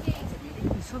looking.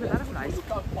 You saw the butterflies.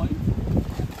 Look out, point.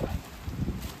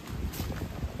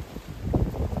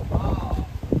 Wow.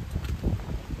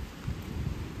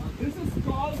 This is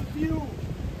called view.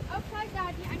 Okay,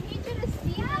 Daddy, I need you to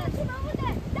see this. Come over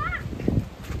there. Duck.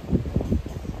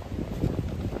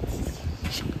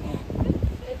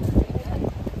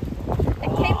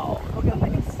 Wow.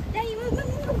 Daddy, move.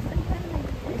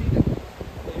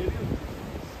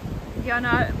 Yeah,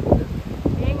 no,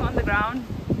 being on the ground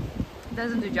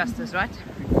doesn't do justice, right?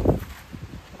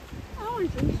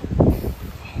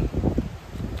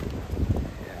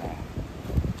 Yeah.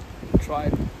 Try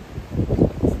this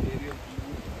aerial view.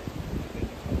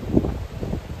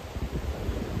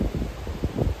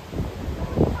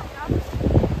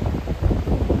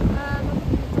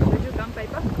 Did you gum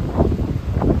paper?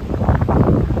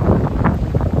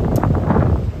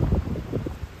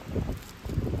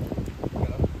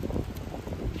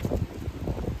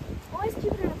 Always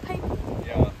keep it in a paper.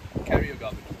 Yeah. Carry your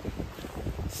garbage.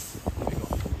 There we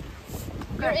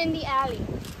go. You're in the alley.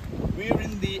 We're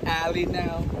in the alley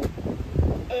now.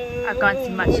 I can't see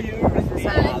much. You're in the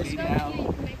alley Let's go now. here.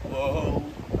 You can make Whoa.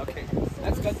 Okay.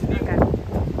 Let's continue. Okay.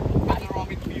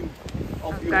 Panoramic view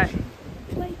of the Okay. ocean.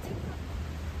 Wait.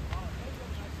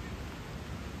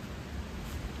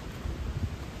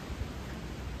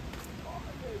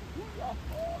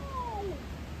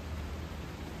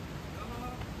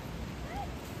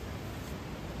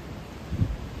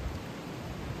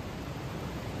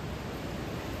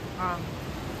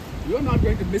 You're not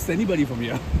going to miss anybody from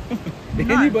here.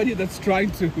 No. Anybody that's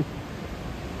trying to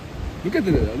look at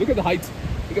the height.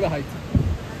 Look at the height.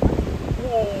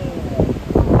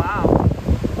 Whoa. Wow.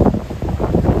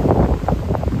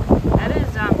 That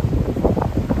is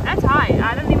that's high.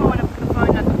 I don't even want to put the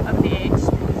phone up the edge because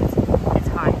it's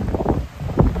high.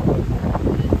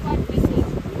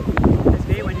 It's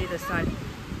very windy this side. No,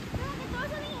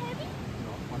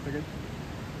 one second.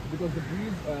 Because the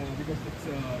breeze, because it's a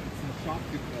sharp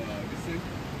descent,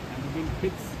 and the wind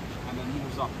hits and then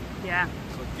moves up. Yeah.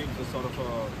 So it gives a sort of a.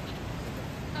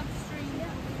 upstream.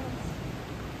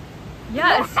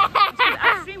 Yeah, it's an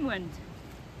upstream wind.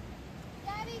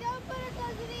 Daddy, don't put it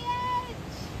close to the edge.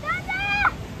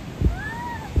 Daddy!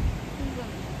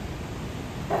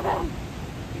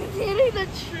 It's hitting the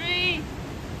tree.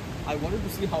 I wanted to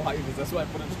see how high it is. That's why I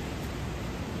put it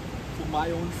for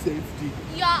my own safety.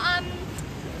 Yeah,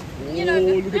 you Oh, know,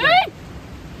 look at that.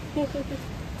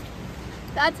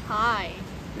 that's high.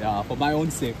 Yeah, for my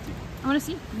own safety. I want to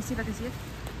see. Let me see if I can see it.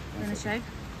 In the shade.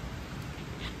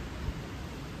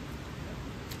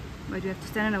 Wait, do you have to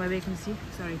stand in a way where you can see?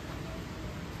 Sorry.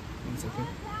 1 second.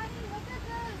 Daddy, look at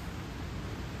this.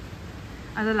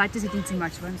 Oh, the light is hitting too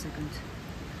much. 1 second.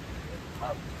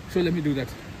 So let me do that.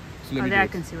 So let Oh, me there do I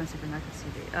it. can see. 1 second. I can see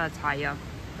there. It's high, yeah.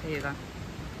 There you go.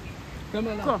 Come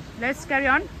on. Cool. Let's carry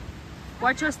on.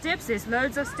 Watch your steps. There's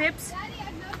loads of steps. Daddy,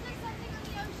 I've noticed something on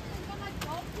the ocean. It's got like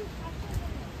goldfish structures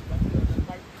in it. That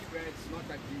might be where it's not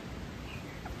that deep.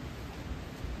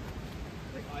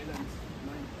 Like islands.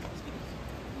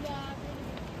 Yeah,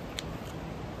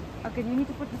 Okay, do you need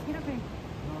to put mosquito cream?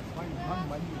 No, it's fine.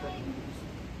 Mine is that deep.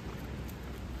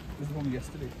 This is from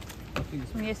yesterday. Nothing is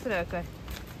From yesterday, okay.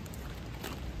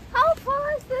 How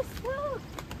far is this hill?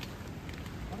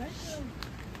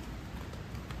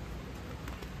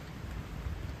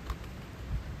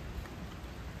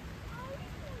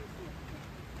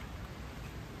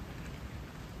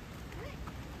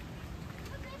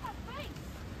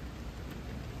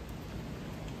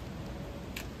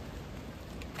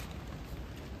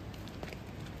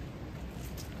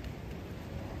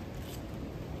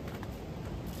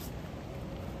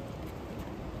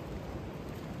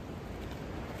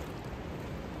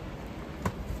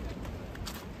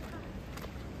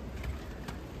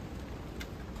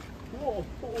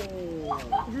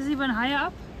 Is this even higher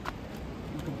up?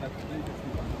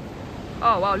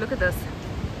 Oh wow, look at this.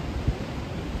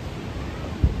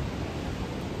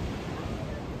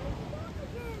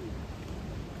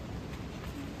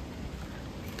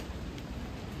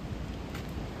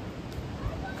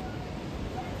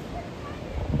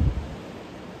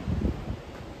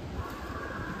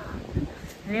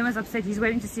 Liam upset, he's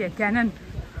waiting to see a cannon.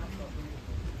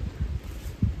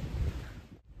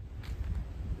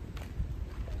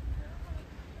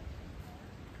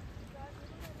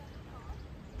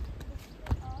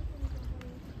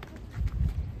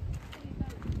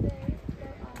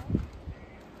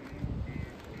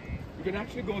 You can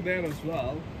actually go there as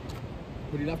well,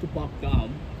 but you'll have to park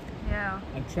down Yeah.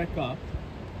 and trek up.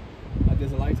 And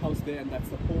there's a lighthouse there, and that's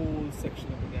the whole section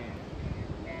over there.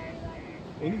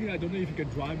 Only thing I don't know if you can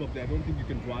drive up there. I don't think you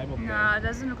can drive up No, there. it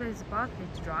doesn't look like it's a path for you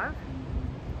to drive.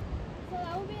 So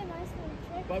that would be a nice little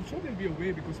trip. But I'm sure there'll be a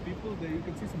way because people there, you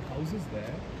can see some houses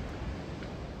there.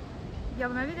 Yeah,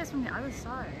 but maybe that's from the other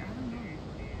side. I don't know.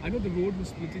 I know the road was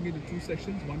splitting into two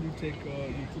sections. One you took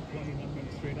one and one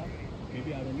went straight up.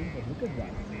 Maybe I don't know, but look at that.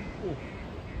 Oh,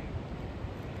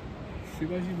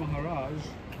 Shivaji Maharaj.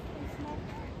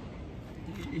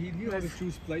 He knew how to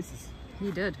choose places.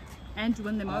 He did. And to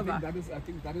win them I over.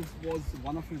 think that was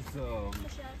one of his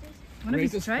One of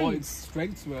his greatest traits.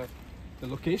 strengths were the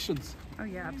locations. Oh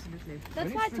yeah, absolutely.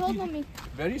 That's Very why I told strategic. mommy.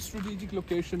 Very strategic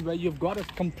location where you've got a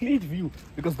complete view,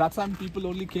 because that time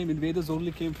invaders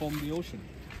only came from the ocean.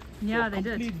 Yeah, So they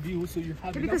did. complete view, so you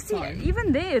have Yeah, enough because see, time.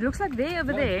 even there, it looks like there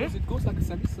over Yeah, there. it goes like a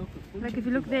semicircle. Like if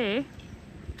you look there,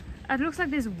 it looks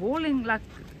like there's walling. Like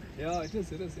Yeah, it is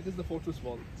the fortress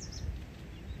wall.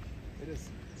 It is.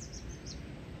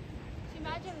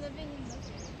 Imagine living in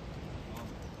this.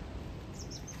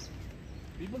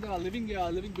 People that are living here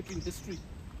are living between history.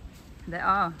 they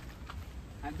are.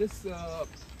 And this,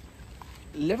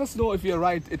 let us know if you're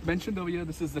right. It mentioned over here,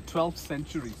 this is the 12th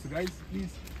century. So guys,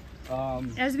 please.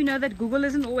 As we know that Google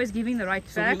isn't always giving the right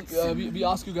So facts. we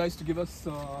ask you guys to give us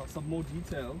some more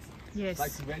details. Yes.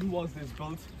 Like when was this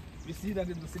built? We see that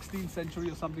in the 16th century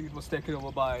or something it was taken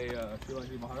over by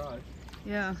Shivaji Maharaj.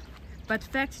 Yeah. But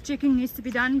fact checking needs to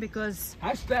be done because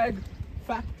Hashtag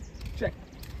fact check.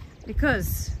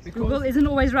 Because Google isn't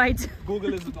always right.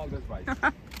 Google isn't always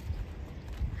right.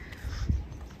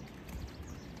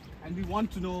 And we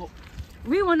want to know.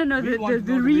 We want to know We want to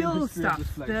the know the real real history of stuff,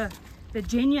 this place. the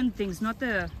genuine things, not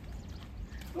the.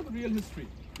 Not the real history.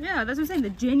 Yeah, that's what I'm saying. The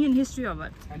genuine history of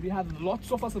it. And we have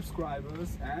lots of our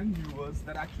subscribers and viewers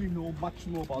that actually know much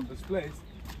more about this place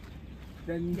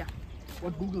than Yeah.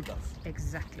 what Google does.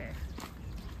 Exactly.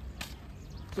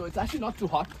 So it's actually not too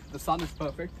hot. The sun is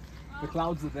perfect. The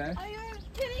clouds are there. Are you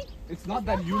kidding? It's not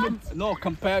that humid. No,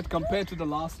 compared to the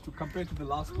last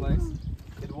place,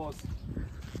 it was.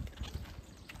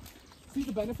 See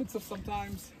the benefits of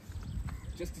sometimes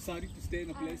just deciding to stay in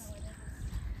a place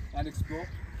and explore.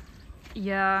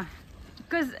 Yeah,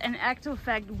 because in actual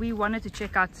fact, we wanted to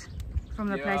check out from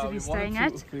the place that we're staying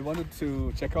at, We wanted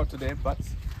to check out today, but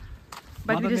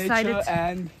but we Mother decided Nature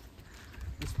and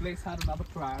this place had another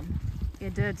plan.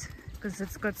 it did because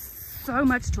it's got so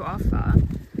much to offer,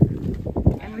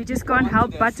 and we just can't wanted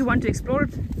help but us- to want to explore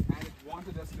it. And it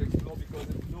wanted us to explore because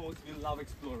it knows we love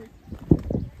exploring.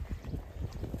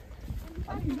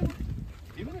 I think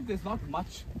even if there's not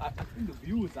much, I think the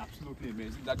view is absolutely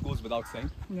amazing. That goes without saying.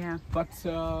 Yeah, But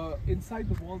inside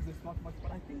the walls, there's not much.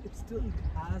 But I think it still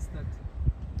has that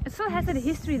it still has that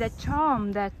history, that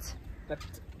charm, that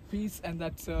peace and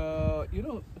that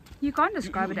you can't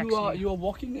describe it actually. you are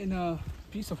walking in a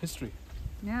piece of history.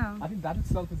 Yeah, I think that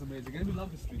itself is amazing, and we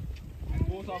love history.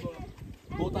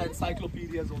 Both our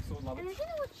encyclopedias also love And it. do you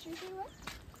know what shoes they wear?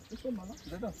 Which one, Mala?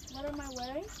 Leather. What am I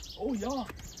wearing? Oh yeah.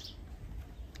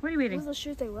 what are you reading? Those are the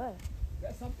shoes they wear.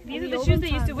 There's something. These are the the shoes olden they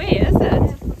used to times. wear, is it?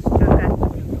 Okay.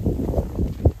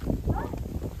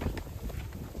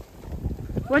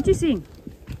 What you seeing?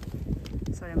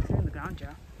 Sorry, I'm feeling the ground,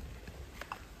 yeah.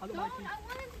 Don't, I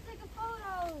wanted to take a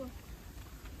photo.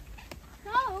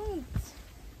 Don't.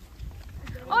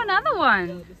 Oh, another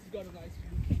one.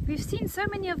 We've seen so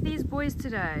many of these boys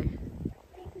today.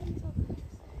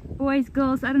 Boys,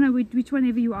 girls, I don't know which one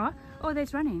ever you are. Oh,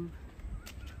 that's running.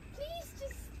 Please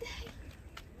just stay.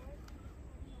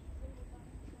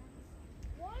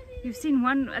 We've seen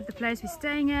one at the place we're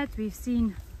staying at. We've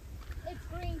seen... It's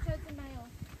green, so it's a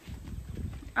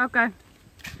male. Okay.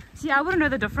 See, I wouldn't know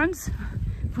the difference.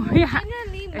 For me,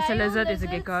 Generally, it's a male lizard, it's a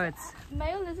lizards- gecko. It's...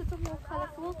 Male lizards are more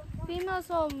colourful. Females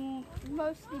are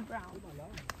mostly brown.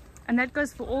 And that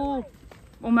goes for all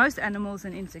or most animals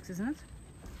and insects, isn't it?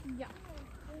 Yeah.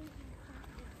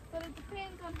 But it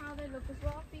depends on how they look as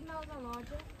well. Females are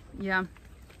larger, Yeah.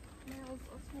 males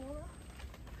are smaller.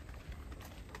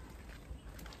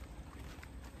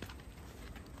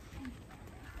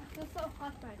 I feel so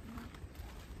hot right now.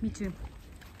 Me too.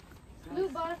 Blue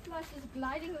butterflies just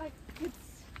gliding like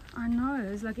it's... I know.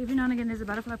 It's like every now and again there's a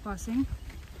butterfly passing.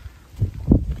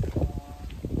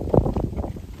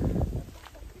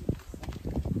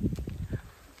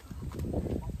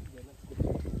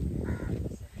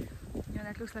 Yeah,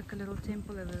 that looks like a little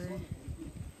temple over there.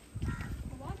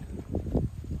 What?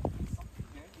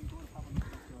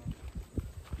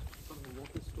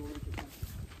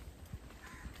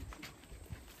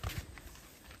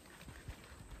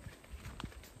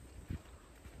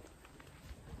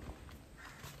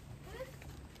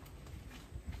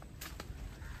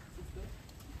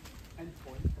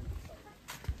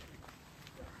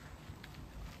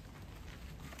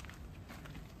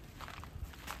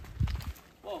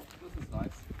 Well, this is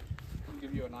nice. It'll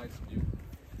give you a nice view.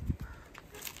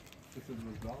 This is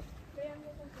the result.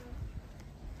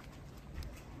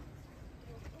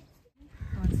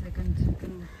 1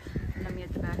 second. Let me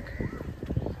at the back.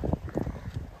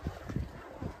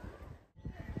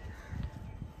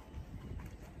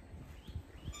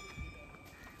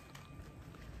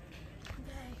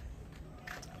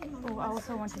 Oh, I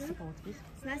also want to support this.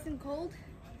 It's nice and cold.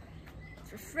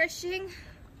 It's refreshing.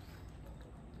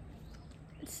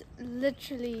 It's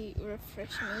literally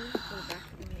refreshing. Let me just go back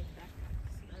and make that.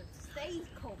 So it stays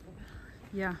cold.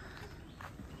 Yeah.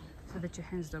 So that your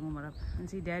hands don't warm up. And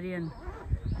see, Daddy and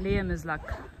Liam is like,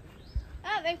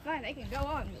 Ah, they're fine. They can go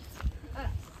on. But,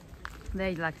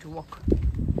 they like to walk.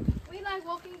 we like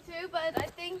walking too, but I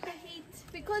think the heat,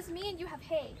 because me and you have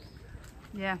hair,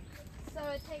 Yeah. so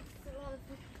it takes a lot of.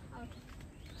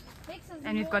 Takes us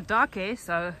And we've more- got dark hair,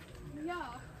 so Yeah.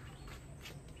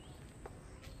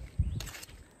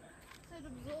 So it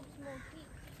absorbs more heat.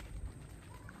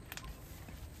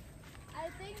 I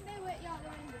think they were, yeah,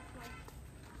 they're in this one.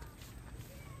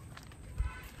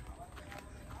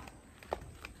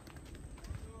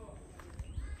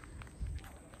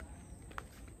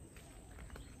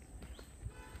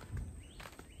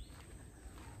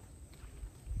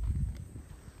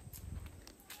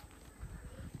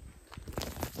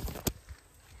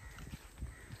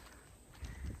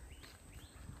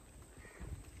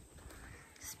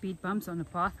 speed bumps on the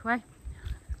pathway.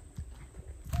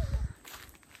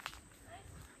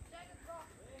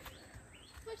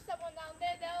 Push someone down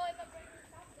there, they'll end up bringing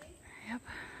something. Yep.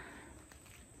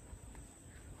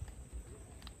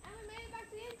 And we made it back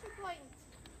to the entry point.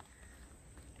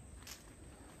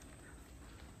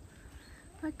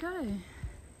 Okay.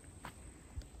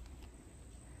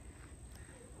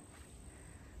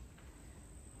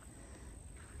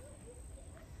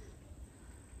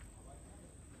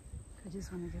 I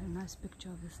just want to get a nice picture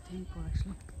of this temple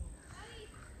actually.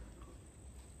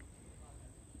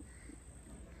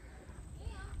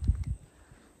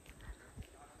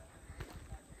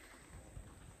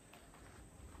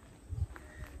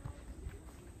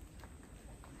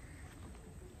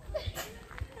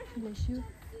 Bless you.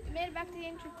 We made it back to the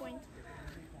entry point.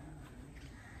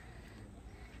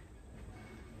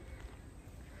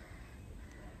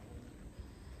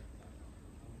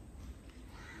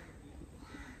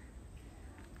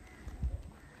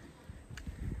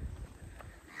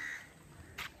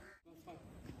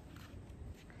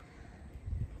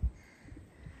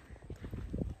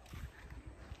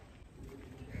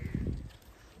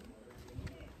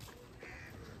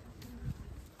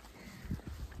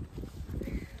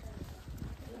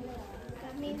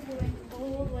 That means we went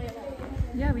all the way up.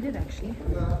 Yeah, we did actually.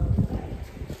 Isn't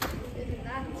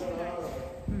that nice?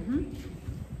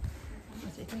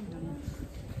 What's it going on?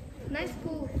 Nice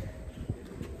pool.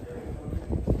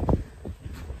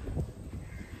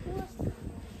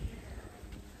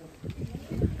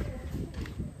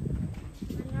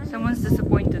 Someone's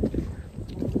disappointed.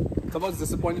 Someone's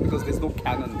disappointed because there's no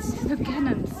cannons. The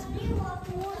cannons.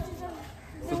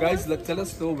 So guys, tell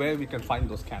us though where we can find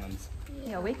those cannons.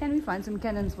 Yeah, where can we find some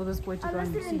cannons for this boy to go Unless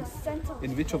and they're in see? the center.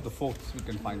 In which of the forts we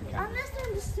can find the cannons? Unless they're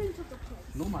in the center of the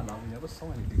place. No, my love, we never saw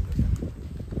anything there.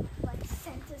 Like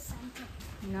center.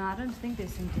 No, I don't think they're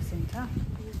center. It's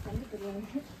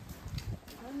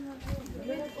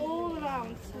all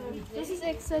around. So this is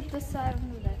except the side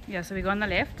on the left. Yeah, so we go on the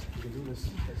left. We can do this.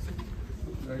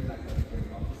 Very nice.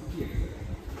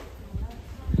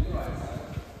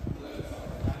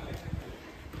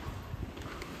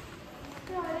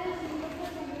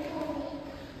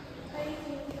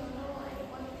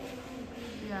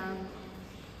 Yeah.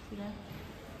 See that?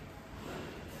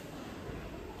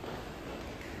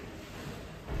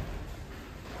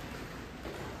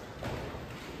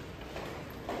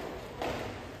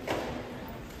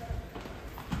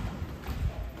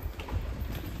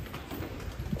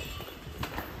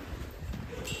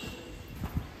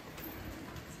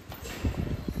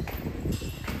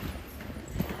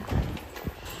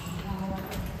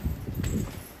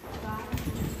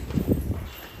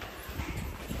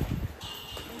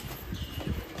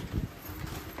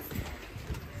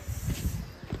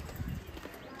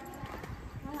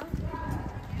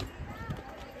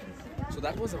 So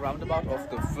that was a roundabout of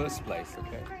the first place,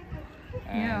 okay?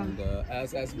 And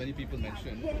as many people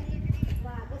mentioned,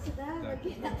 that,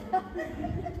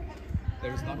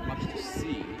 there is not much to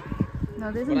see,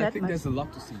 No, there isn't but I that think much. there's a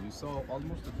lot to see. You saw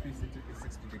almost a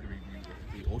 360-degree view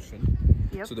of the ocean.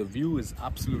 Yep. So the view is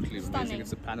absolutely amazing. Stunning.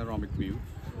 It's a panoramic view.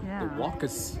 Yeah. The walk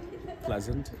is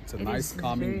pleasant. It's a It nice, is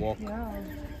calming very- walk. Yeah.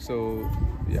 So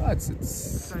yeah, it's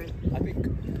Sorry. I think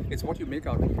it's what you make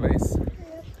out of the place,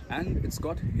 and it's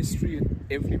got history in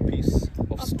every piece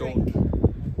of stone.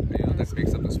 You know, that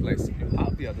makes up this place. You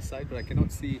have the other side, but I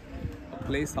cannot see a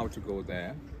place how to go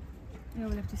there. Yeah,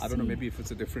 we'll have to see. I don't know, maybe if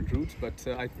it's a different route, but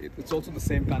it's also the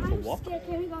same kind of a walk. Yeah,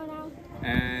 can we go now?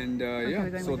 And we're yeah,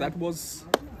 going so with that was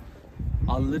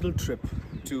our little trip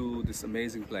to this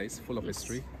amazing place full of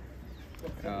history.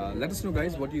 Let us know,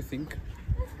 guys, what do you think?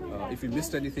 If you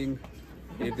missed anything,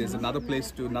 if there's another way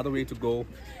to go,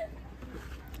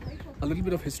 a little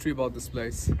bit of history about this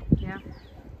place. Yeah.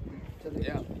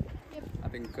 Yeah, I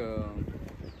think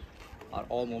our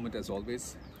awe moment, as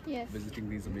always, Yes. visiting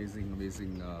these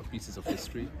amazing pieces of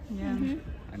history Yeah.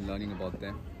 and learning about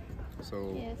them.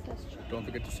 So Yes, that's true. don't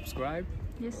forget to subscribe,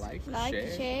 Yes. like, Like,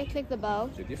 share share, click the bell.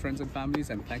 with your friends and families,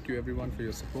 and thank you everyone for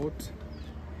your support.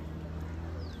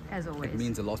 As always. It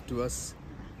means a lot to us.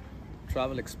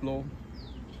 Travel, explore.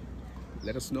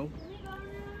 Let us know.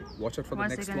 Watch out for the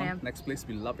Once next again, one. yeah. Next place.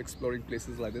 We love exploring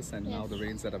places like this, and now Yes. the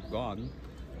rains that have gone.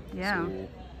 Yeah. So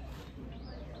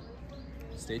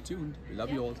stay tuned. We love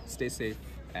you all. Stay safe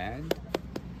and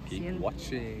keep See you.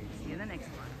 watching. See you in the next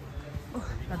one. Oh,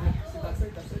 lovely.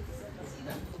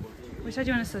 Which side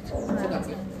do you want to sit? That's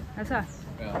it. That's her.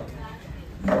 Yeah.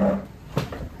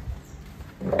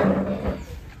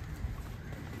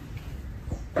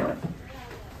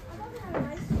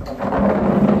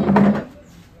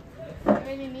 I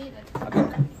really need it. I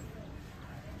think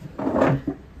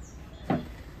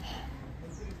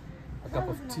a cup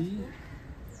of tea.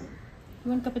 You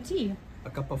want a cup of tea? A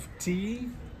cup of tea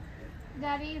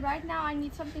Daddy, right now I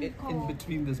need something in cold.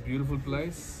 between this beautiful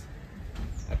place.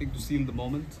 I think to seal the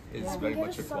moment is very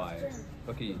much required.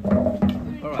 Okay.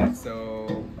 Alright,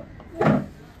 so Dad,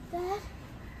 do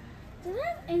they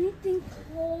have anything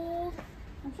cold?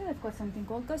 I'm sure they've got something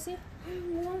cold. Go see. I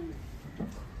want.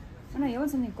 Oh no, you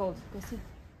want something cold. Go see.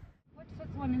 What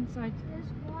fifth one inside? There's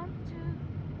 1,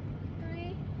 2,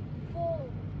 3, 4.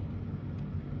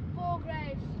 4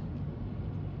 graves.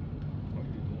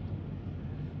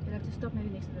 We'll have to stop maybe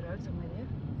next to the road somewhere there.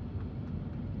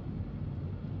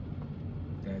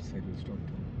 Dad said we'll stop.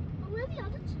 Oh, where are the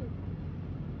other 2?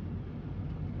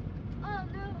 Oh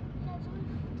no, there's only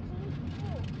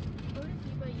 4. Only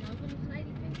three by you know, but it's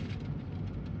 95.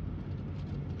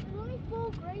 There's only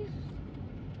 4 graves.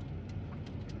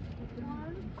 1,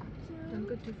 2. Don't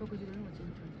go too far because you don't know what's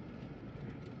in front.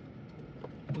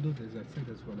 Although there's that side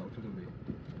as well out of the way.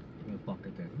 We'll park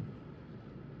it there.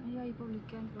 Oh, yeah, you probably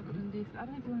can park it in there. I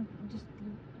don't know if you want to just.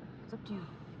 It's up to you.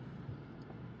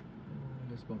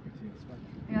 Let's park it here. It's fine.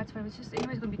 Yeah, it's fine. It's just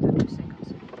anyways going to be 30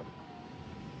 seconds.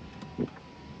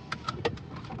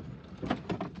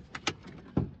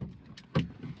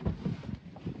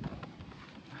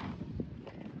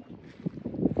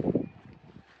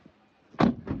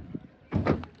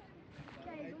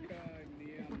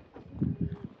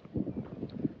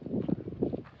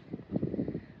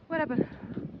 What happened?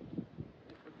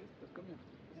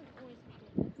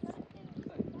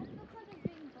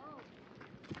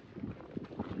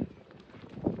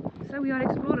 So we are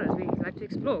explorers. We like to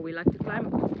explore. We like to climb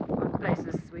on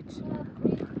places which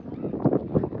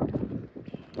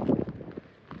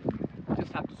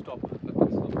just have to stop at this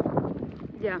stop.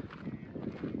 Yeah.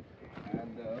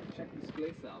 And check this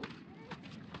place out.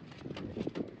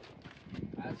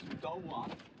 As you don't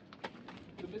want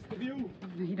to miss the view.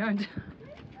 No, you don't.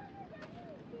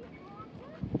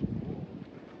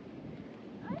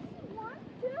 I see 1,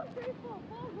 2, 3, 4,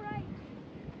 4 right.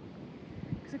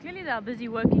 So clearly they are busy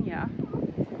working here.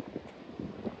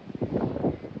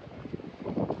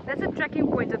 That's a trekking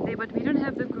point up there, but we don't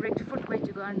have the correct footway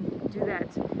to go and do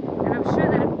that. And I'm sure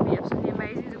that it would be absolutely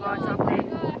amazing to go out up there.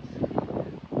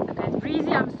 Okay, it's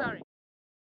breezy, I'm sorry.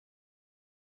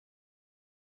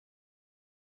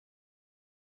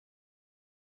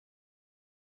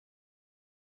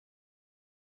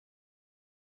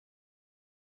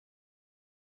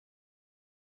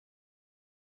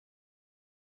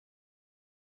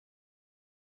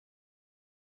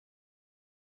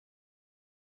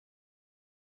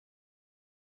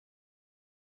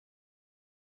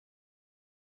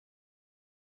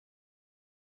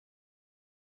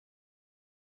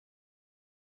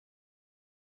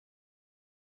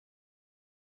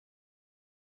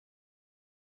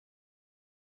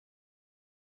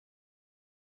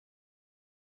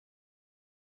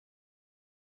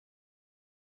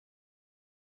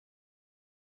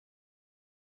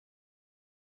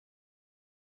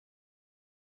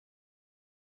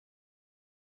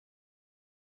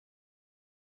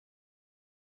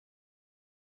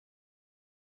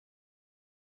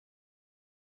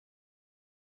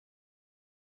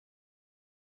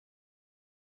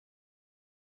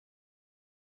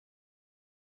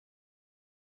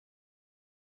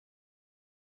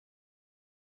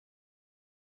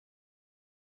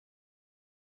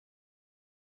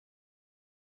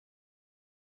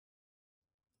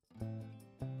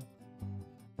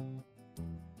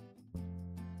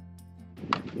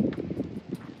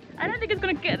 I don't think it's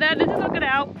gonna get there. This is not gonna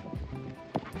help.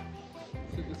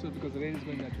 Sit this way because the rain is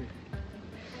going that way.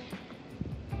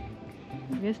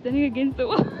 We're standing against the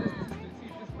wall. See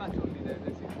this patch only there.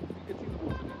 You can see the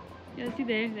water there. Yeah, see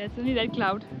there. That's only that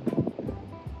cloud.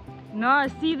 No,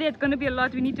 see there. It's gonna be a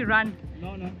lot. We need to run.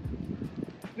 No, no.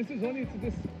 This is only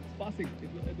it's passing.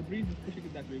 The breeze is pushing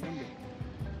it that way. Remember,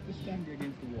 just stand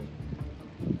against the wall.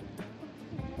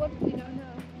 What we don't know.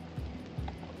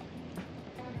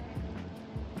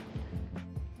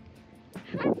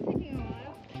 It's taking a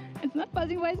while. It's not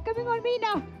buzzing. Why it's coming on me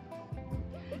now?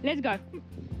 Let's go.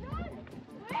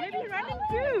 Maybe running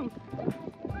through.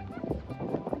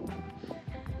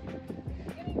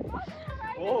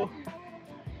 Oh!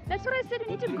 That's what I said.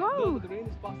 We need to No, go. but the rain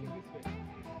is passing this way.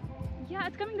 Yeah,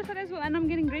 it's coming this way as well, and I'm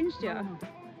getting drenched here.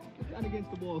 Just stand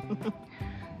against the wall.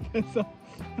 So,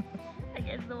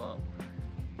 Against the wall.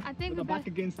 I think with the back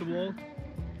against the wall.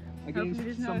 Hopefully there's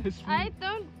Against no- some history. I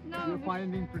don't know. You're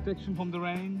finding protection from the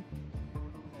rain.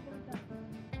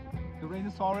 The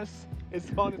Rainosaurus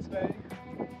is on its way.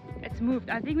 It's moved.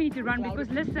 I think we need to run because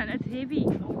listen, it's heavy.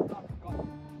 No, it's not.